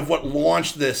linchpin of what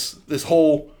launched this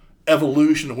whole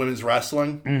evolution of women's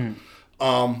wrestling.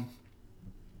 Mm.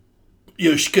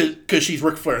 Because she's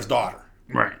Ric Flair's daughter,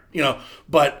 right?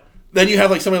 But then you have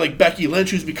like somebody like Becky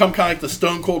Lynch, who's become kind of like the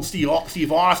Stone Cold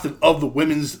Steve Austin of the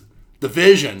women's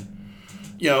division.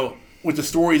 With the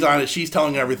stories on it, she's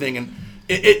telling everything and.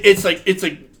 It's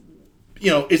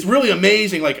really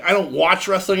amazing. Like, I don't watch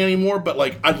wrestling anymore, but,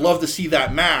 like, I'd love to see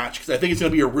that match because I think it's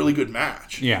going to be a really good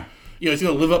match. Yeah. It's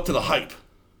going to live up to the hype.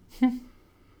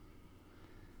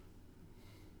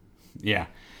 Yeah.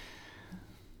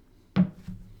 All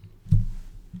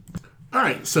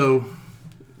right, so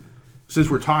since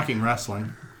we're talking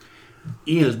wrestling,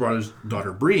 Ian has brought his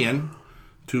daughter Brian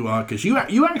to, because you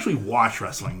actually watch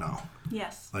wrestling now.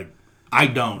 Yes. Like, I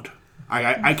don't.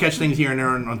 I catch things here and there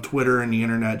on Twitter and the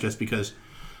internet just because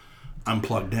I'm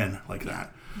plugged in like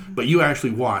that. But you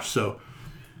actually watch. So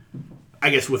I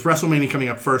guess with WrestleMania coming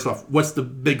up first off, what's the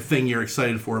big thing you're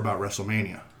excited for about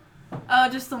WrestleMania?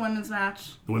 Just the women's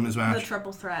match. The women's match? The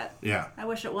triple threat. Yeah. I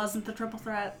wish it wasn't the triple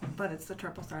threat, but it's the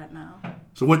triple threat now.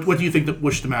 So what do you think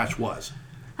wish the match was?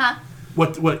 Huh?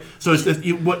 So it's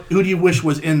who do you wish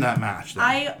was in that match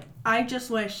then? I just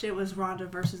wish it was Ronda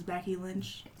versus Becky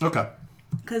Lynch. Okay.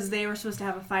 Because they were supposed to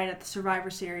have a fight at the Survivor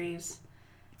Series.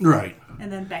 Right.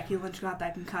 And then Becky Lynch got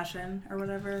that concussion or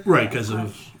whatever. Right, because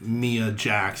of Nia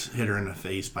Jax hit her in the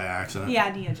face by accident.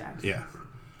 Yeah, Nia Jax. Yeah.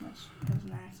 Which was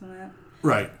an accident.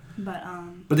 Right.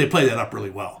 But they played that up really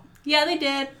well. Yeah, they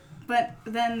did. But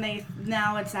then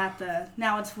now it's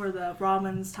for the Raw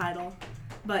Women's title.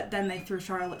 But then they threw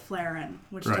Charlotte Flair in,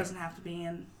 which doesn't have to be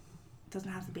in. Doesn't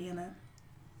have to be in it.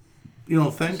 You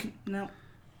don't think? No.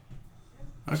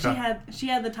 Okay. She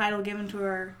had the title given to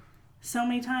her so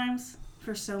many times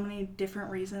for so many different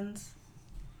reasons,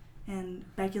 and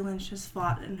Becky Lynch has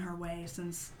fought in her way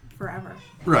since forever.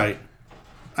 Right,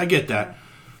 I get that,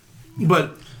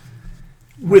 but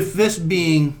with this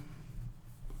being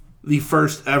the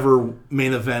first ever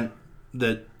main event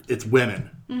that it's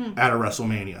women at a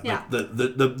WrestleMania, yeah.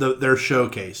 Like their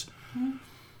showcase,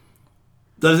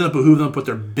 doesn't it behoove them to put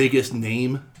their biggest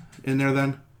name in there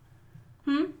then?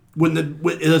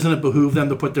 Doesn't it behoove them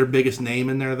to put their biggest name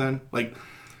in there then? Like,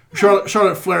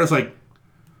 Charlotte Flair is like,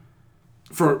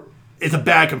 it's a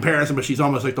bad comparison, but she's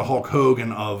almost like the Hulk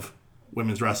Hogan of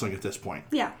women's wrestling at this point.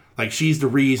 Yeah. Like, she's the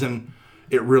reason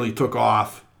it really took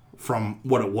off from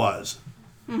what it was.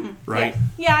 Mm-hmm. Right?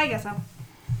 Yeah, I guess so.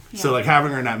 So, like,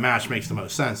 having her in that match makes the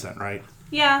most sense then, right?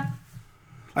 Yeah.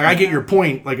 Like, I get your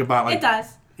point, like, about, like... It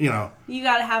does. You know. You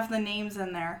gotta have the names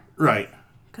in there. Right.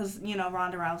 Because, you know,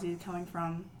 Ronda Rousey is coming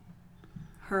from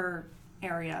her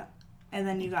area. And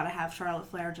then you gotta have Charlotte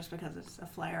Flair just because it's a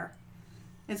Flair.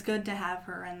 It's good to have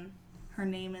her and her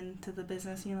name into the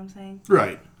business, you know what I'm saying?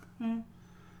 Right. Mm-hmm.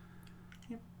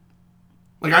 Yep.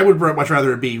 Like, I would much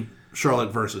rather it be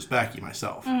Charlotte versus Becky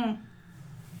myself.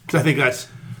 Because I think that's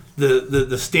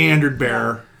the standard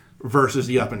bearer versus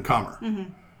the up-and-comer.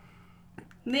 Mm-hmm.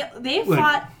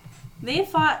 They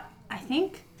fought, I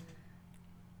think,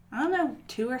 I don't know,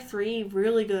 2 or 3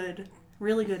 really good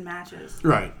matches.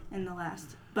 Right. In the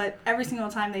last. But every single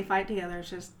time they fight together,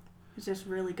 it's just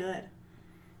really good.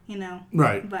 You know?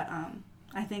 Right. But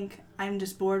I think I'm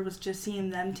just bored with just seeing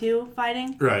them two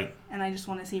fighting. Right. And I just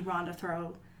want to see Ronda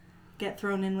get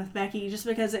thrown in with Becky just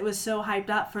because it was so hyped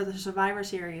up for the Survivor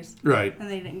Series. Right. And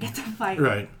they didn't get to fight.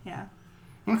 Right. Yeah.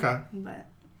 Okay. But,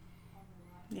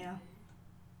 yeah.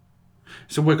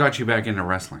 So what got you back into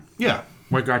wrestling? Yeah.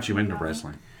 What got you into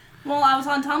wrestling? Well, I was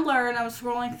on Tumblr and I was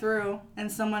scrolling through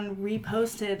and someone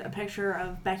reposted a picture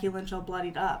of Becky Lynch all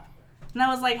bloodied up. And I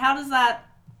was like, how does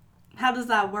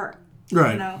that work?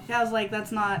 Right. You know, I was like,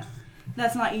 that's not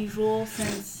usual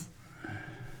since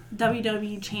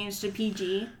WWE changed to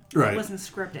PG. Right. It wasn't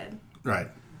scripted. Right.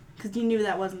 Because you knew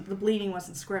the bleeding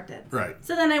wasn't scripted. Right.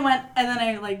 So then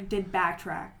I did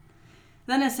backtrack.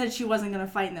 Then it said she wasn't going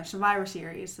to fight in their Survivor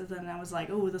Series. So then I was like,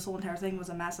 oh, this whole entire thing was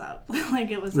a mess up.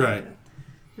 Like, it was right.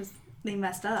 Just, they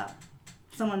messed up.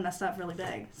 Someone messed up really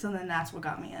big. So then that's what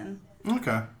got me in.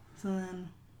 Okay. So then,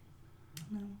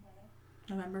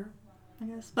 November, I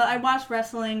guess. But I watched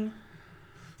wrestling,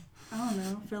 I don't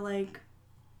know, for like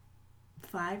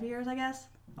 5 years, I guess.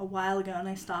 A while ago, and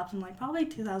I stopped in like probably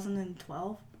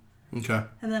 2012. Okay.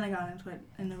 And then I got into it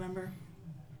in November.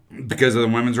 Because of the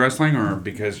women's wrestling, or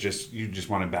because you just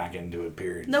wanted back into it,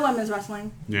 period? The women's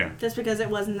wrestling. Yeah. Just because it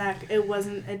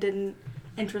didn't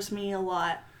interest me a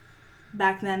lot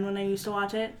back then when I used to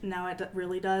watch it. Now it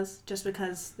really does, just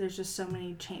because there's just so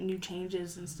many new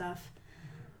changes and stuff.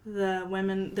 The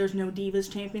women, there's no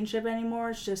Divas Championship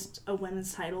anymore. It's just a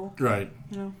women's title. Right.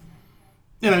 You know?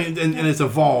 And I mean, and it's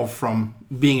evolved from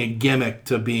being a gimmick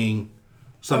to being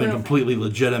something completely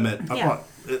legitimate. Yeah.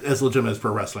 As legitimate as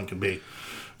pro wrestling can be.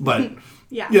 But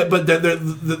yeah, but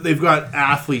they've got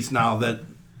athletes now that,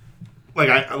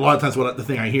 like, a lot of times the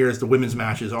thing I hear is the women's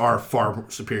matches are far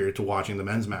superior to watching the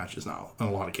men's matches now in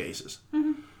a lot of cases.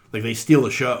 Mm-hmm. Like, they steal the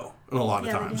show in a lot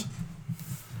of times.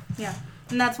 Yeah,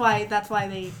 and that's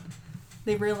why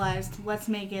they realized, let's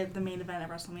make it the main event of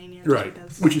WrestleMania. Right,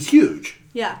 which is huge.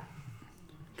 Yeah.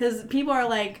 Because people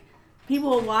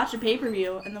will watch a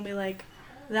pay-per-view and they'll be like,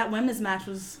 that women's match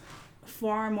was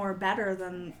far more better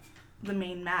than the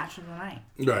main match of the night.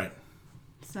 Right.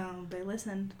 So they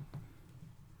listened.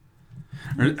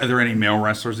 Are there any male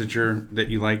wrestlers that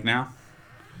you like now?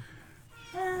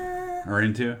 Or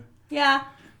into? Yeah.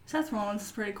 Seth Rollins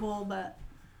is pretty cool, but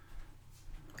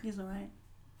he's alright.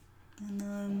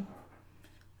 And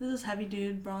there's this heavy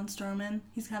dude, Braun Strowman.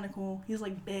 He's kind of cool. He's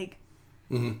like big.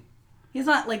 Mm-hmm. He's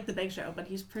not like the Big Show, but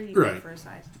he's pretty big for his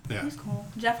size. Yeah. He's cool.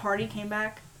 Jeff Hardy came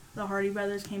back. The Hardy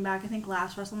brothers came back, I think,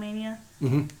 last WrestleMania.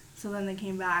 Mm-hmm. So then they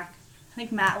came back. I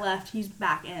think Matt left. He's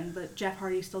back in, but Jeff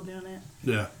Hardy's still doing it.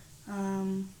 Yeah.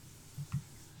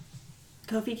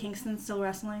 Kofi Kingston's still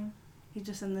wrestling. He's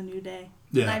just in the New Day.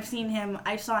 Yeah. And I've seen him.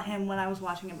 I saw him when I was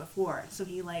watching it before. So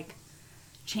he, like,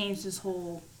 changed his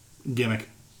whole... gimmick.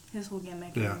 His whole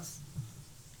gimmick. Yeah. His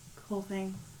whole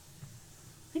thing.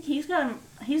 I think he's got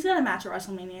a match at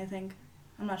WrestleMania, I think.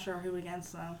 I'm not sure who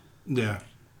against, though. Yeah.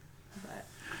 But...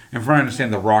 And from what I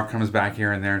understand, The Rock comes back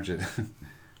here and there.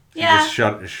 Just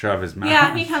shove his mouth.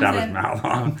 Yeah, he comes in. His mouth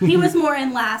on. He was more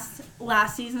in last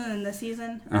season than this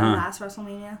season, last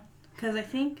WrestleMania. Because I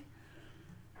think,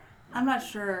 I'm not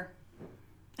sure.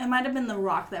 It might have been The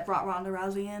Rock that brought Ronda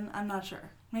Rousey in. I'm not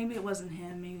sure. Maybe it wasn't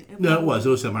him. It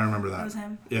was him. I remember that. It was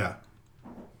him? Yeah.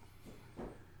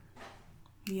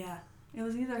 Yeah. It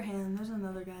was either him. There's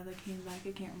another guy that came back.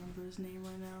 I can't remember his name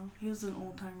right now. He was an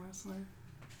old-time wrestler.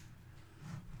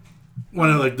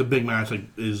 One of, like, the big match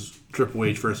is Triple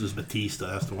H versus Batista.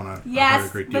 That's the one I heard a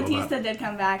great deal Batista about. Did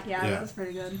come back. Yeah, that was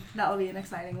pretty good. That will be an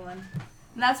exciting one.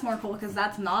 And that's more cool because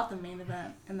that's not the main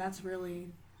event, and that's really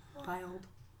wild.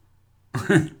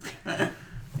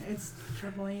 It's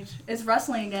Triple H. It's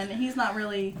wrestling again. He's not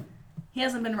really... He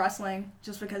hasn't been wrestling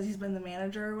just because he's been the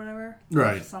manager or whatever.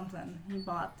 Right. Or something. He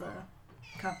bought the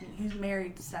company. He's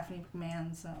married to Stephanie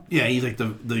McMahon, so... Yeah, he's like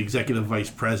the executive vice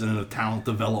president of talent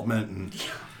development and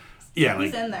Yeah,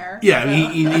 he's in there. Yeah, so.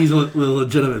 he's a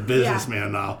legitimate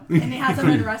businessman now. And he hasn't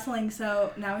been wrestling,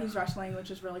 so now he's wrestling,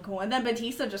 which is really cool. And then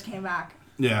Batista just came back.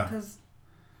 Yeah. Because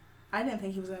I didn't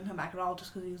think he was going to come back at all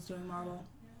just because he was doing Marvel.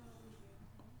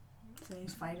 So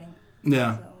he's fighting.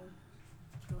 Yeah. So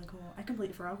it's really cool. I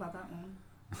completely forgot about that one.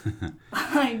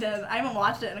 I did. I haven't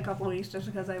watched it in a couple of weeks just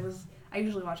because I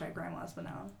usually watch it at Grandma's, but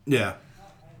now. Yeah.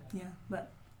 Yeah,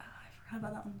 but I forgot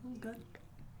about that one. It was good.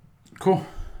 Cool.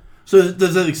 So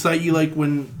does that excite you, like,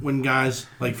 when guys,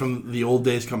 like, from the old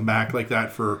days come back like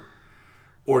that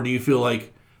or do you feel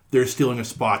like they're stealing a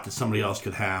spot that somebody else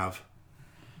could have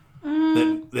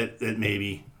that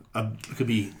maybe could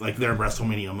be, like, their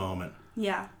WrestleMania moment?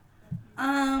 Yeah.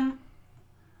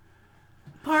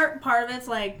 Part of it's,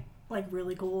 like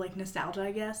really cool, like, nostalgia,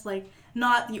 I guess. Like,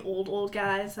 not the old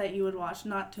guys that you would watch,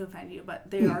 not to offend you, but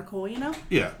they are cool, you know?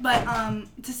 Yeah. But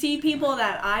to see people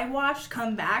that I watched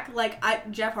come back, like,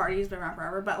 Jeff Hardy's been around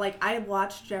forever, but, like, I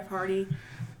watched Jeff Hardy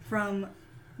from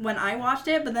when I watched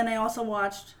it, but then I also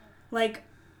watched, like,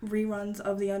 reruns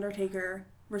of The Undertaker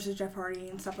versus Jeff Hardy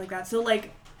and stuff like that. So,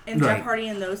 like, Jeff Hardy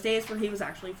in those days where he was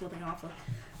actually flipping off of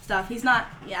stuff, he's not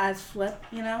as flip,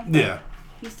 you know? Yeah.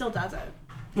 He still does it.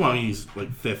 Well, he's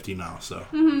like 50 now, so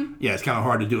Mm-hmm. yeah, it's kind of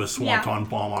hard to do a swanton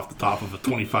bomb off the top of a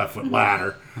 25-foot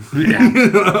ladder.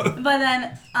 But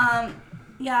then,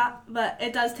 but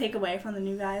it does take away from the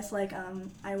new guys. Like,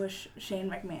 I wish Shane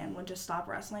McMahon would just stop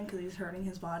wrestling because he's hurting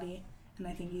his body, and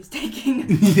I think he's taking.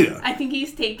 Yeah. I think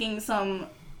he's taking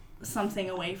something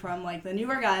away from like the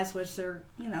newer guys, which there's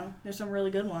some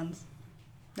really good ones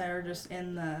that are just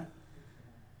in the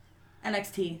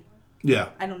NXT. Yeah.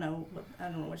 I don't know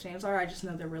which names are. I just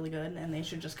know they're really good, and they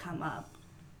should just come up.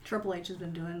 Triple H has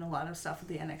been doing a lot of stuff with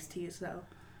the NXT, so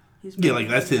he's like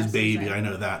that's his baby. I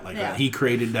know that. Like he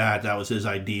created that. That was his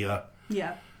idea.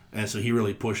 Yeah. And so he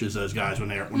really pushes those guys when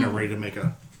they're ready to make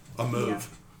a move. Yeah.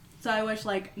 So I wish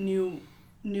like knew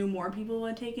more people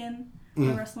would take in for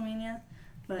WrestleMania,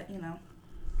 but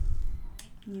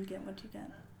you get what you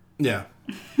get. Yeah.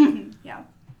 Yeah.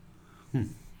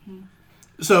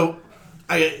 So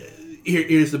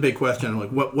here's the big question: like,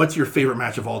 what's your favorite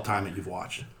match of all time that you've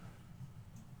watched?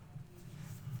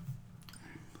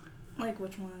 Like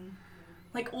which one?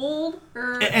 Like old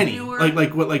or any? newer?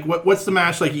 What's the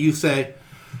match like you say?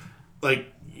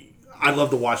 Like, I'd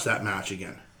love to watch that match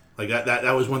again. Like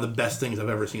that was one of the best things I've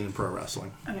ever seen in pro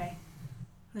wrestling. Okay,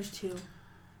 there's two.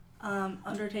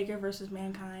 Undertaker versus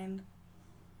Mankind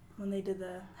when they did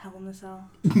the Hell in the Cell.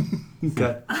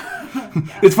 Okay.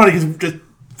 It's funny because just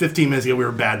 15 minutes ago we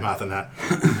were bad mouthing that.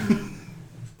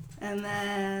 And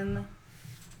then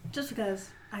just because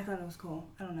I thought it was cool.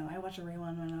 I don't know. I watched a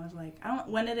rerun when I was like,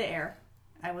 when did it air?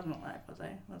 I wasn't alive, was I?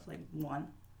 I was like 1.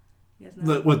 You guys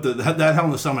know? That Hell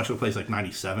in the Cell match took place like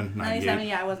 97, 98. 97,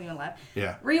 yeah, I wasn't even alive.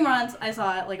 Yeah. Reruns, I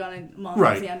saw it like on a month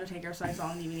Right. The Undertaker, so I saw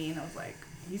on DVD and I was like,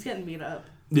 he's getting beat up.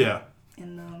 Yeah.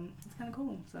 And it's kind of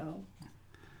cool. So,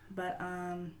 but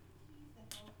I'm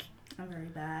very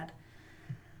bad.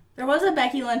 There was a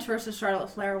Becky Lynch versus Charlotte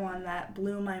Flair one that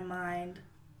blew my mind,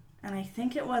 and I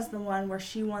think it was the one where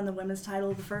she won the women's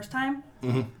title the first time.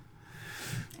 Mm-hmm.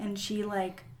 And she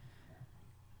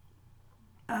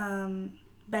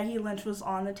Becky Lynch was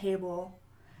on the table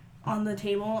in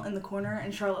the corner,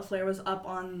 and Charlotte Flair was up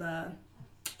on the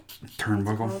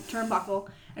turnbuckle,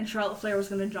 and Charlotte Flair was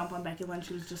going to jump on Becky Lynch,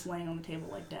 who was just laying on the table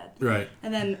like dead. Right.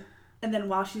 And then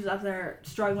while she's up there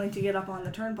struggling to get up on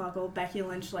the turnbuckle, Becky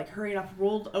Lynch hurried up,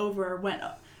 rolled over,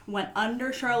 went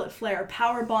under Charlotte Flair,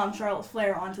 power bombed Charlotte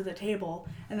Flair onto the table,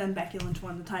 and then Becky Lynch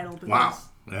won the title. Because, wow.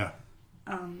 Yeah.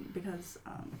 Because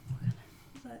what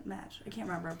was that match? I can't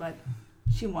remember, but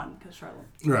she won because Charlotte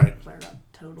Flair got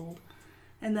totaled,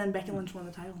 and then Becky Lynch won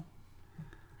the title.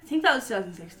 I think that was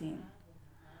 2016.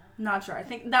 Not sure. I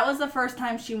think that was the first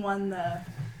time she won the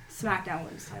SmackDown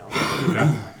Women's title.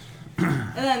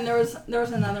 And then there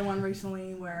was another one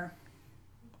recently where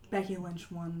Becky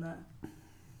Lynch won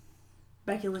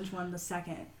the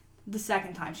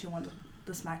second time she won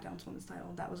the SmackDown Women's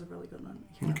title. That was a really good one.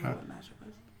 I can't remember what match it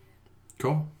was.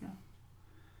 Cool. Yeah.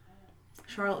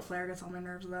 Charlotte Flair gets on my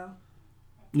nerves though.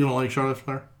 You don't like Charlotte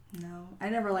Flair? No, I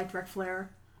never liked Ric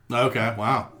Flair. Okay.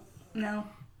 Wow. No.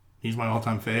 He's my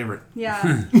all-time favorite.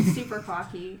 Yeah, he's super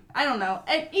cocky. I don't know.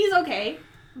 He's okay,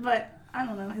 but I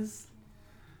don't know. It's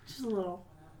just a little...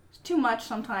 It's too much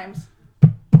sometimes.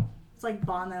 It's like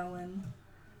Bono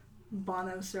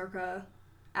circa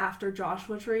after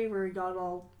Joshua Tree, where he got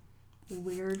all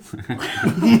weird.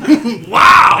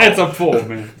 Wow! That's a pull,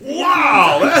 man.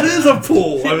 Wow! That is a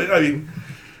pull. I mean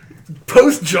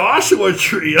post Joshua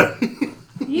Tree.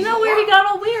 You know where he got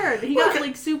all weird? He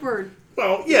got super...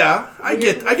 Well, yeah, I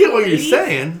get what you're 80s?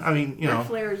 saying. I mean, you know. Ric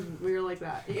Flair is weird like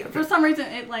that. For some reason,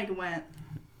 it like went.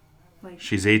 Like,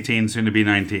 She's 18, soon to be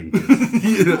 19.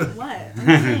 what? I'm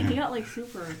saying, he got like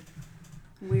super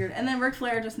weird. And then Ric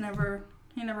Flair just never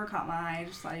caught my eye. I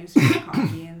just thought he was super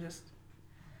cocky and just,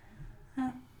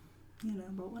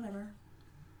 but whatever.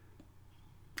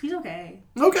 He's okay.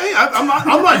 Okay, I'm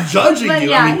not judging but you.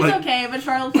 yeah, I mean, he's okay. But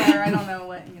Charlotte Flair, I don't know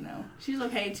what, She's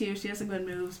okay too. She has some good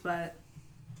moves, but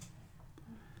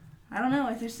I don't know.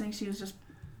 I just think she was just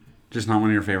not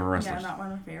one of your favorite wrestlers. Yeah, not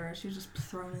one of my favorites. She was just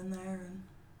thrown in there, and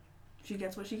she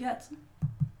gets what she gets.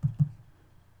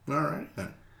 All right.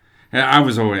 Yeah, I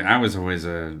was always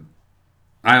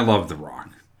I loved The Rock.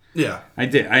 Yeah. I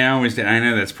did. I always did. I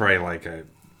know that's probably like a...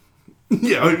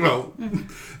 Yeah, well,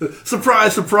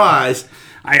 surprise, surprise.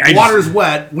 Water's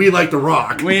wet. We like The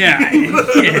Rock. Well,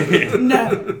 yeah.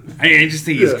 No. I just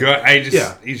think he's good.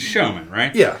 He's a showman,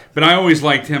 right? Yeah. But I always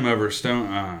liked him over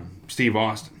Steve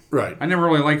Austin. Right. I never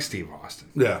really liked Steve Austin.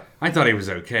 Yeah. I thought he was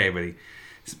okay, but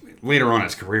later on in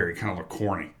his career, he kind of looked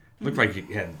corny. Looked like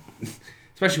he had,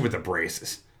 especially with the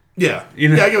braces. Yeah.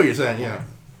 Yeah, I get what you're saying. Yeah.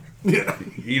 Yeah.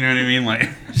 You know what I mean? Like,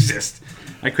 it's just,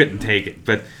 I couldn't take it.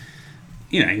 But,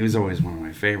 he was always one of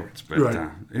my favorites. But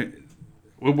right.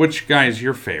 Which guy is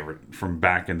your favorite from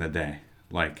back in the day?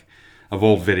 Like, of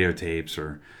old videotapes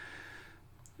or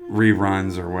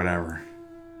reruns or whatever?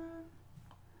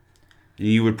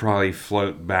 You would probably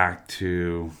float back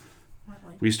to...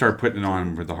 We start putting it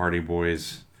on with the Hardy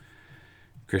Boys,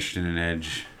 Christian and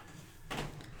Edge.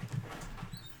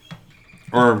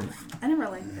 Or... I never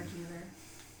liked Edge either.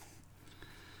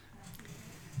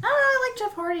 I don't know, I like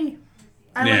Jeff Hardy.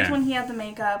 I liked when he had the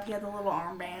makeup, he had the little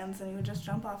armbands, and he would just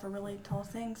jump off of really tall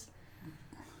things.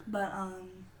 But,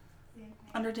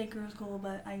 Undertaker was cool,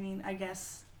 but, I mean, I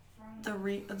guess the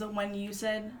when you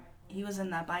said he was in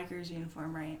that biker's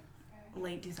uniform, right?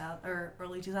 Late 2000s or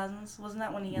early 2000s, wasn't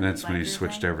that when he had That's the when he biker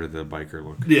switched thing? over to the biker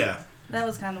look. Yeah. That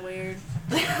was kind of weird.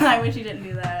 I wish he didn't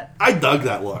do that. I dug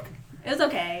that look. It was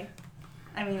okay.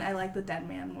 I mean, I like the dead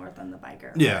man more than the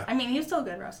biker. Yeah. I mean, he was still a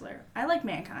good wrestler. I like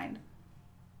Mankind.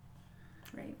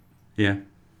 Right. Yeah.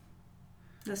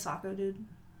 The Socko dude.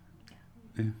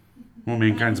 Yeah. Well,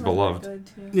 Mankind's beloved. Good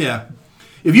too. Yeah.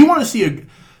 If you want to see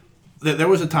there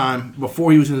was a time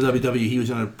before he was in the WWE, he was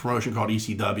in a promotion called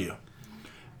ECW.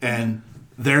 And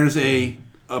there's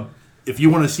if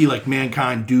you want to see like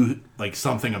Mankind do like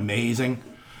something amazing,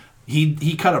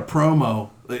 he cut a promo.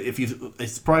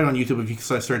 It's probably on YouTube if you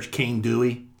search King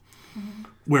Dewey,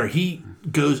 where he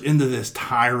goes into this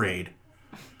tirade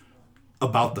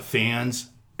about the fans,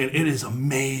 and it is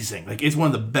amazing. Like, it's one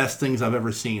of the best things I've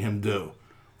ever seen him do.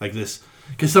 Like this,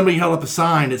 because somebody held up a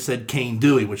sign that said King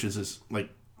Dewey, which is his like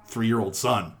 3-year-old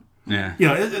son. Yeah.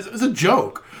 It was a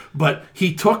joke, but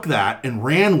he took that and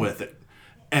ran with it,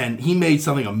 and he made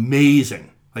something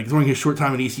amazing. Like, during his short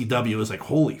time in ECW, it was like,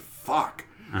 holy fuck.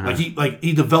 Uh-huh.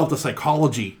 He developed a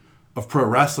psychology of pro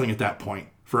wrestling at that point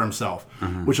for himself,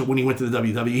 which when he went to the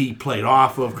WWE, he played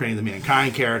off of, creating the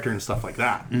Mankind character and stuff like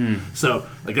that. So,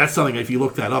 like, that's something, if you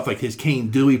look that up, like, his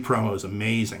King Dewey promo is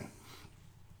amazing.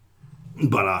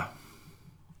 But,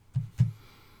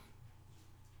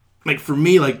 like, for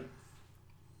me, like,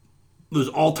 those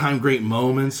all-time great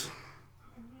moments,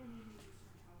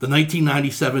 the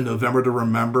 1997 November to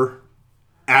Remember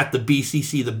at the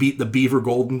BCC, the Beaver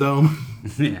Golden Dome,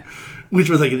 Yeah. which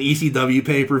was like an ECW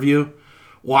pay-per-view.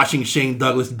 Watching Shane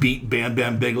Douglas beat Bam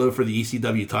Bam Bigelow for the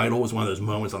ECW title was one of those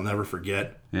moments I'll never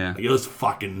forget. Yeah. Like, it was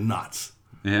fucking nuts.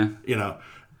 Yeah.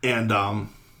 And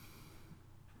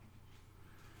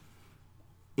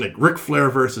like Ric Flair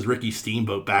versus Ricky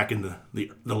Steamboat back in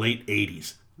the late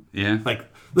 80s. Yeah. Like,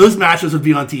 those matches would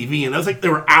be on TV, and they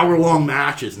were hour-long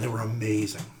matches, and they were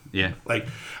amazing. Yeah. Like,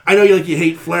 I know you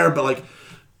hate Flair, but like,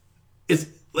 it's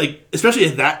like, especially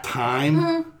at that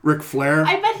time, Ric Flair.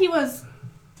 I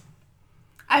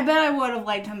bet I would have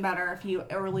liked him better if he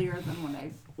earlier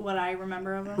than what I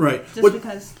remember of him. Right. Just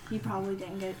because he probably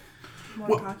didn't get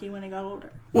more cocky when he got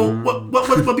older. Well,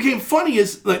 what became funny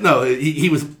is, like, no, he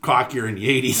was cockier in the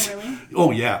 80s. Really?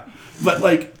 Oh, yeah. But,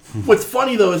 like, what's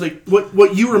funny, though, is, like,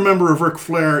 what you remember of Ric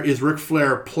Flair is Ric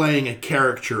Flair playing a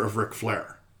caricature of Ric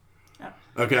Flair. Oh.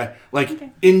 Okay? Like,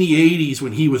 in the 80s,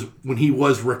 when he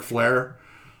was Ric Flair,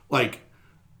 like,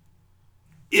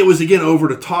 it was, again, over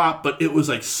the top, but it was,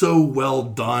 like, so well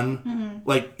done. Mm-hmm.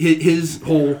 Like, his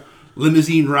whole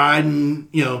limousine riding,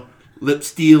 lip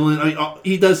stealing. I mean,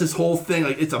 he does this whole thing.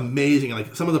 Like, it's amazing.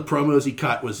 Like, some of the promos he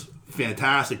cut was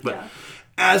fantastic. But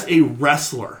as a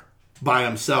wrestler by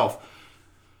himself,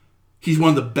 he's one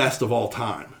of the best of all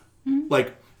time. Mm-hmm.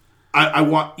 Like, I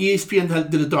want ESPN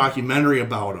did a documentary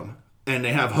about him, and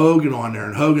they have Hogan on there,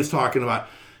 and Hogan's talking about,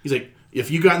 he's like, if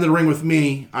you got in the ring with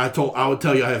me, I would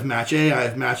tell you I have match A, I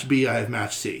have match B, I have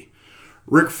match C.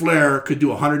 Ric Flair could do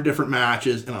 100 different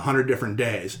matches in 100 different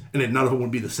days, and then none of them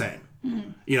would be the same.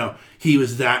 Mm-hmm. He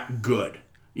was that good.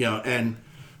 And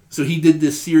so he did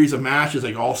this series of matches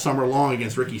like all summer long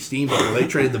against Ricky Steamboat, where they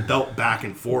traded the belt back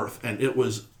and forth, and it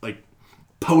was like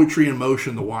poetry in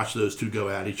motion to watch those two go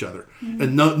at each other. Mm-hmm.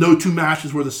 And no two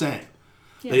matches were the same.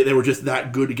 Yeah. They were just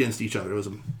that good against each other.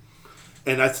 And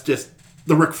that's just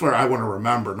the Ric Flair I want to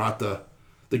remember, not the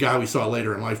guy we saw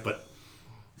later in life, but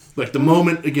like the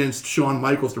moment against Shawn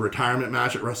Michaels, the retirement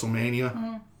match at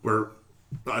WrestleMania, where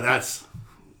that's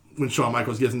when Shawn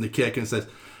Michaels gives him the kick and says,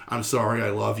 "I'm sorry,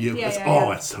 I love you." That's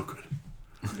so good.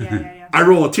 Yeah. I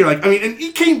roll a tear. And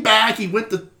he came back. He went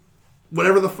to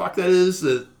whatever the fuck that is.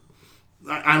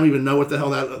 I don't even know what the hell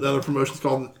the other promotion's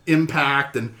called,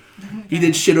 Impact, and he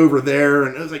did shit over there,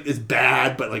 and it was like, it's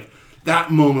bad, but like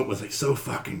that moment was like so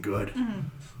fucking good.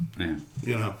 Mm-hmm.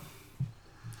 Yeah.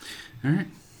 All right.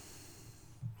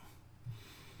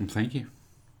 Well, thank you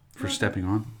for stepping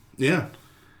on. Yeah.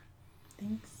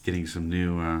 Thanks. Getting some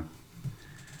new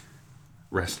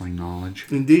wrestling knowledge.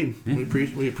 Indeed. Yeah.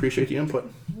 We appreciate the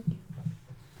input.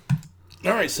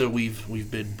 All right, so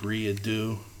we've bid Bree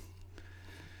adieu.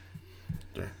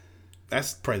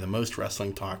 That's probably the most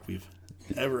wrestling talk we've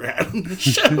ever had on the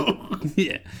show.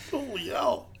 Yeah. Holy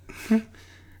hell.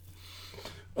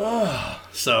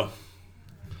 So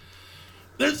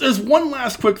there's one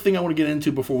last quick thing I want to get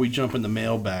into before we jump in the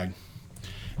mailbag.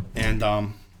 And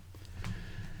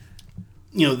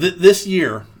this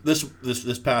year,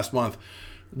 this past month,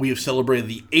 we have celebrated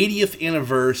the 80th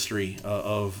anniversary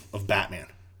of Batman.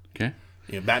 Okay.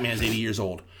 Batman is 80 years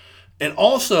old. And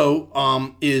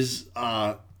also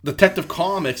Detective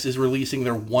Comics is releasing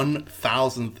their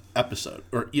 1,000th episode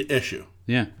or issue.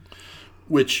 Yeah.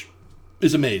 Which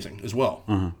is amazing as well.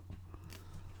 Uh-huh.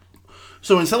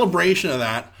 So in celebration of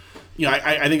that,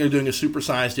 I think they're doing a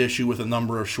supersized issue with a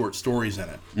number of short stories in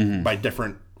it by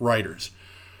different writers.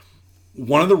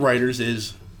 One of the writers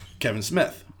is Kevin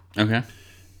Smith. Okay.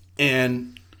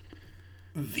 And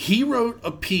he wrote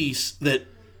a piece that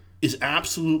is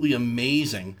absolutely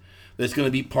amazing that's going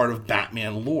to be part of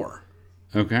Batman lore.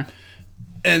 Okay.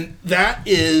 And that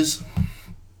is...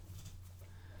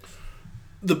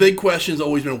 The big question has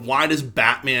always been, why does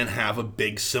Batman have a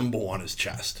big symbol on his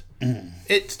chest?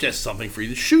 It's just something for you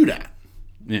to shoot at.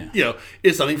 Yeah.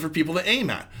 It's something for people to aim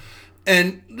at.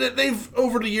 And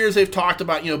over the years, they've talked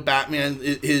about, Batman,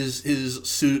 his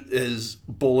suit is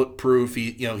bulletproof.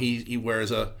 He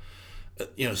wears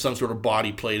some sort of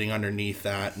body plating underneath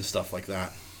that and stuff like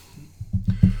that.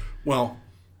 Well,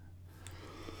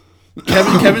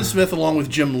 Kevin Smith, along with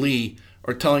Jim Lee,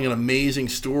 are telling an amazing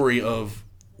story of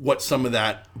what some of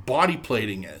that body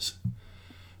plating is.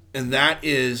 And that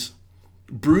is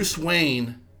Bruce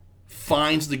Wayne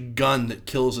finds the gun that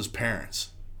kills his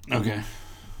parents. Okay.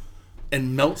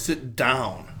 And melts it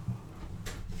down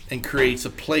and creates a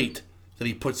plate that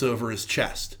he puts over his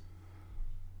chest.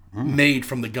 Made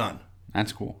from the gun.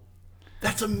 That's cool.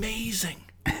 That's amazing.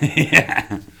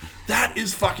 Yeah. That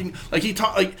is fucking...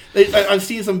 I've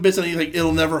seen some bits and he's like,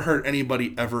 it'll never hurt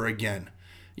anybody ever again.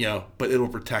 But it'll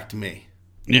protect me.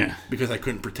 Yeah. Because I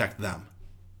couldn't protect them.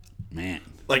 Man.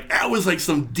 That was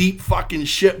some deep fucking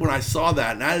shit when I saw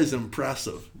that, and that is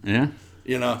impressive. Yeah.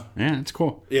 Yeah, it's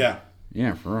cool. Yeah.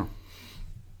 Yeah, for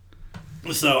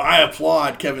real. So I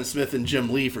applaud Kevin Smith and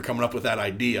Jim Lee for coming up with that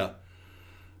idea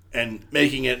and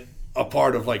making it a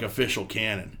part of official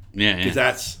canon. Yeah. Because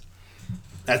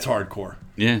that's hardcore.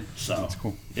 Yeah. So that's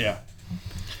cool. Yeah.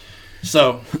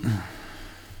 So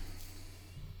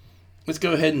let's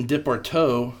go ahead and dip our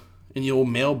toe in the old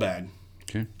mailbag.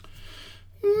 Okay.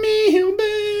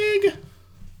 Mailbag.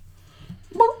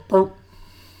 Burp, burp.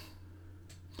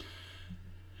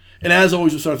 And as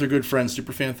always, we'll start with our good friend,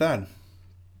 Superfan Thad.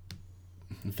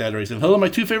 And Thad already said, hello, my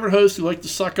two favorite hosts who like to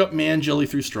suck up man jelly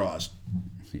through straws.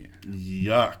 Yeah.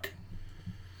 Yuck.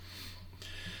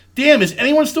 Damn, is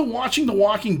anyone still watching The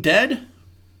Walking Dead?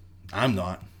 I'm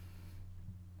not.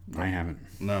 I haven't.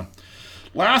 No.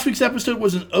 Last week's episode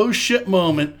was an oh shit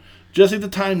moment, just at the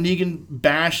time Negan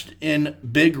bashed in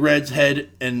Big Red's head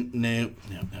and no.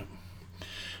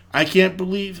 I can't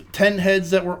believe 10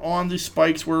 heads that were on the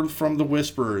spikes were from the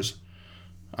Whisperers.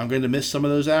 I'm going to miss some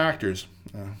of those actors.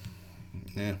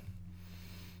 Yeah.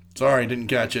 Sorry, didn't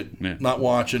catch it. Yeah. Not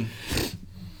watching.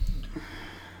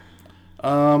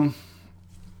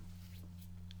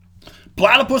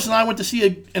 Platypus and I went to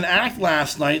see an act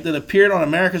last night that appeared on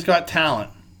America's Got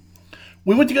Talent.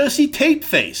 We went to go see Tape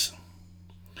Face.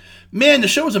 Man, the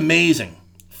show was amazing.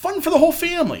 Fun for the whole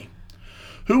family.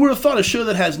 Who would have thought a show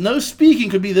that has no speaking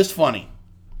could be this funny?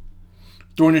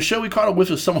 During the show, we caught a whiff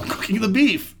of someone cooking the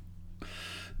beef.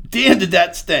 Damn, did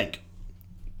that stink.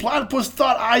 Platypus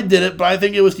thought I did it, but I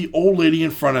think it was the old lady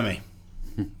in front of me.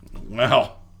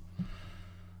 Well,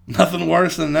 nothing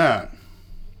worse than that.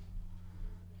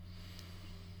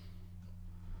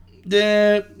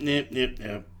 Yep.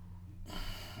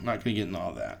 Not going to get into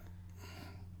all that.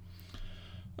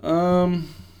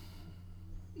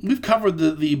 We've covered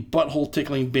the butthole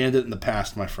tickling bandit in the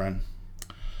past, my friend.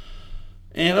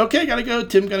 And okay, gotta go.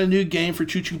 Tim got a new game for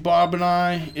Choo Choo Bob and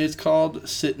I. It's called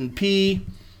Sit and Pee.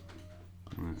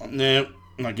 Nope,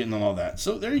 I'm not getting on all that.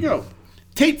 So there you go.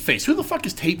 Tape Face. Who the fuck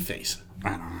is Tape Face? I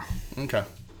don't know. Okay.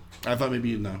 I thought maybe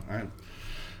you'd know.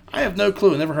 I have no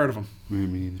clue. Never heard of him.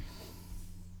 Me either.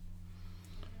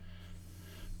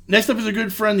 Next up is a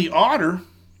good friend, the Otter,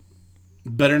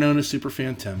 better known as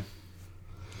Superfan Tim.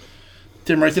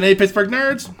 Tim writes in, "Hey, Pittsburgh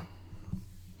nerds.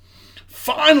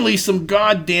 Finally, some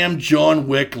goddamn John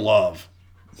Wick love.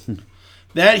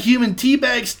 That human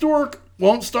teabag stork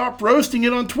won't stop roasting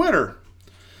it on Twitter.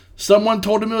 Someone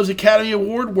told him it was Academy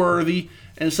Award worthy,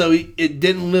 and so it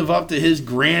didn't live up to his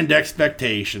grand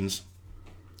expectations.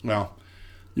 Well,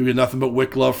 you get nothing but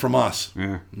Wick love from us.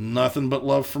 Yeah. Nothing but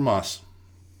love from us.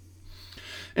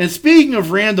 And speaking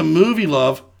of random movie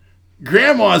love,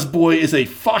 Grandma's Boy is a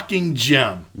fucking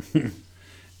gem.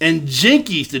 And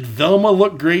jinkies, did Velma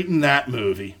look great in that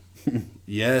movie?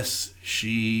 Yes,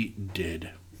 she did.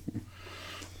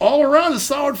 All around a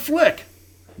solid flick.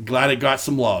 Glad it got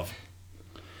some love.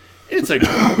 That's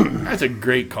a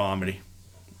great comedy.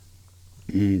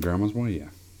 Grandma's Boy, yeah.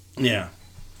 Yeah.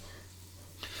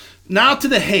 Now to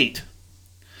the hate.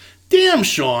 Damn,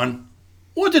 Sean,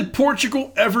 what did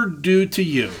Portugal ever do to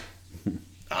you?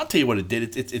 I'll tell you what it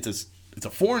did. It's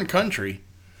a foreign country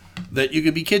that you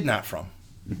could be kidnapped from.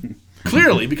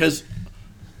 Clearly, because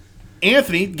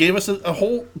Anthony gave us a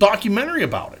whole documentary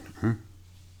about it. Huh?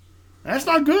 That's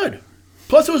not good.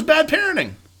 Plus, it was bad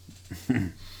parenting.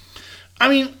 I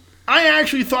mean, I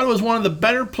actually thought it was one of the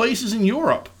better places in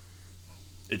Europe.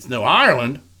 It's no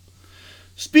Ireland.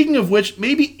 Speaking of which,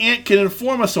 maybe Ant can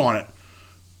inform us on it.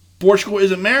 Portugal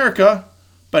is America,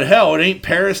 but hell, it ain't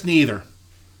Paris neither.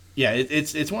 Yeah,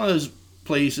 it's one of those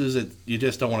places that you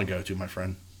just don't want to go to, my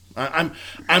friend.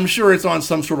 I'm sure it's on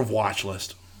some sort of watch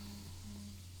list.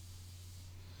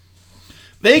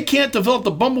 They can't develop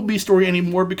the Bumblebee story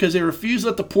anymore because they refuse to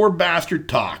let the poor bastard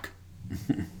talk.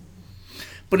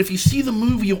 But if you see the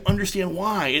movie, you'll understand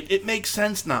why. It makes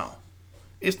sense now.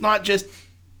 It's not just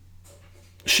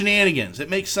shenanigans. It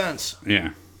makes sense.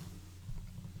 Yeah.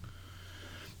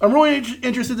 I'm really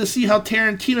interested to see how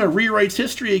Tarantino rewrites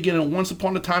history again in Once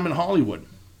Upon a Time in Hollywood.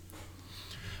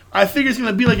 I figure it's going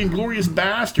to be like Inglourious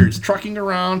Bastards, trucking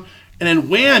around, and then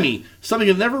whammy, something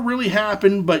that never really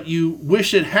happened, but you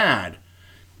wish it had.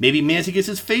 Maybe Manson gets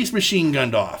his face machine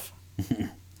gunned off.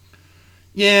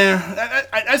 Yeah,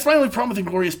 that's my only problem with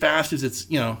Inglourious Bastards. It's,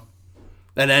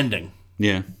 that ending.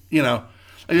 Yeah. Like,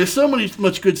 there's so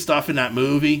much good stuff in that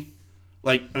movie.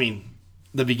 Like, I mean,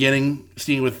 the beginning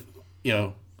scene with,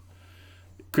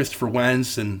 Christopher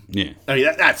Wentz, and yeah, I mean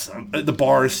that's the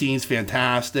bar scene's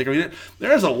fantastic. I mean,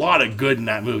 there's a lot of good in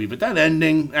that movie, but that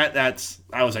ending, that's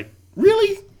I was like,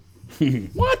 really?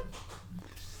 What?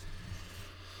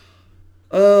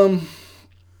 Looking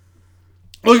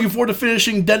forward to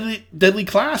finishing Deadly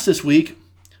Class this week.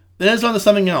 Then it's on to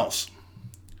something else.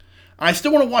 I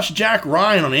still want to watch Jack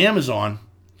Ryan on Amazon.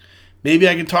 Maybe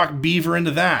I can talk Beaver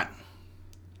into that.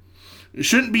 It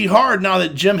shouldn't be hard now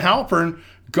that Jim Halpern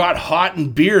got hot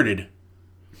and bearded.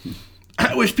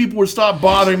 I wish people would stop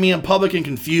bothering me in public and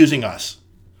confusing us.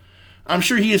 I'm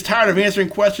sure he is tired of answering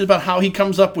questions about how he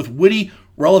comes up with witty,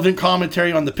 relevant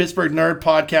commentary on the Pittsburgh Nerd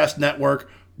Podcast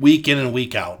Network week in and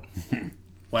week out.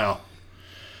 Wow.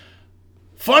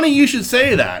 Funny you should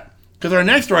say that, because our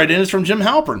next write-in is from Jim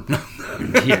Halpern.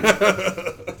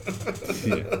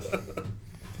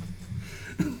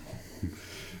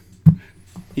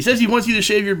 He says he wants you to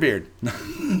shave your beard.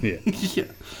 Yeah. Yeah.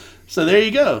 So there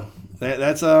you go.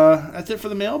 That's it for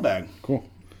the mailbag. Cool.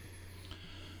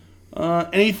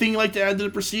 Anything you'd like to add to the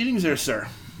proceedings there, sir?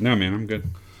 No, man, I'm good.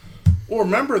 Well,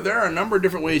 remember, there are a number of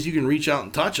different ways you can reach out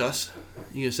and touch us.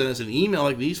 You can send us an email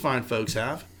like these fine folks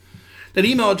have. That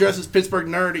email address is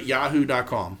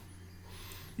pittsburghnerd@yahoo.com.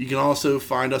 You can also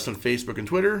find us on Facebook and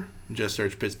Twitter. Just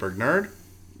search Pittsburgh Nerd.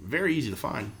 Very easy to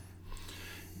find.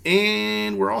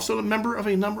 And we're also a member of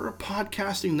a number of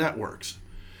podcasting networks.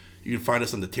 You can find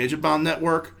us on the Tangent Bound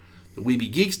Network, the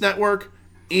Weeby Geeks Network,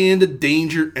 and the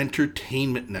Danger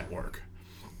Entertainment Network.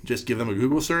 Just give them a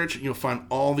Google search and you'll find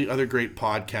all the other great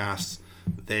podcasts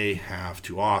they have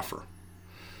to offer.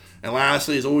 And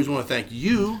lastly, as always, want to thank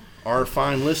you, our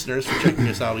fine listeners, for checking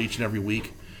us out each and every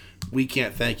week. We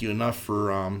can't thank you enough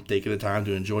for taking the time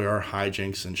to enjoy our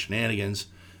hijinks and shenanigans.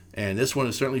 And this one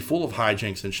is certainly full of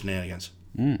hijinks and shenanigans.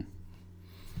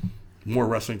 More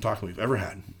wrestling talk than we've ever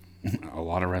had. A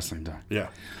lot of wrestling talk. Yeah.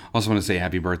 Also want to say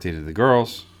happy birthday to the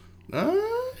girls.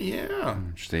 Yeah.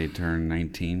 Which they turned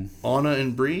 19. Anna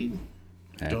and Bree.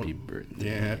 Happy birthday.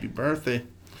 Yeah, happy birthday.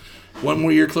 One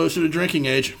more year closer to drinking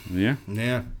age. Yeah.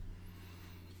 Yeah.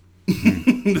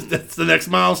 That's the next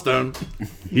milestone.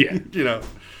 Yeah. You know,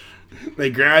 they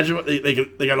graduate.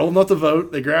 They got old enough to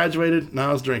vote. They graduated.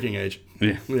 Now it's drinking age.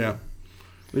 Yeah. Yeah.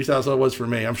 At least that's how it was for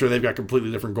me. I'm sure they've got completely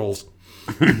different goals.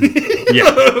 Yeah.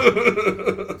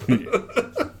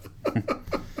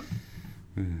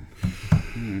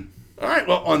 All right.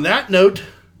 Well, on that note,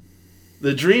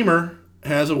 the dreamer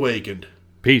has awakened.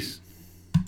 Peace.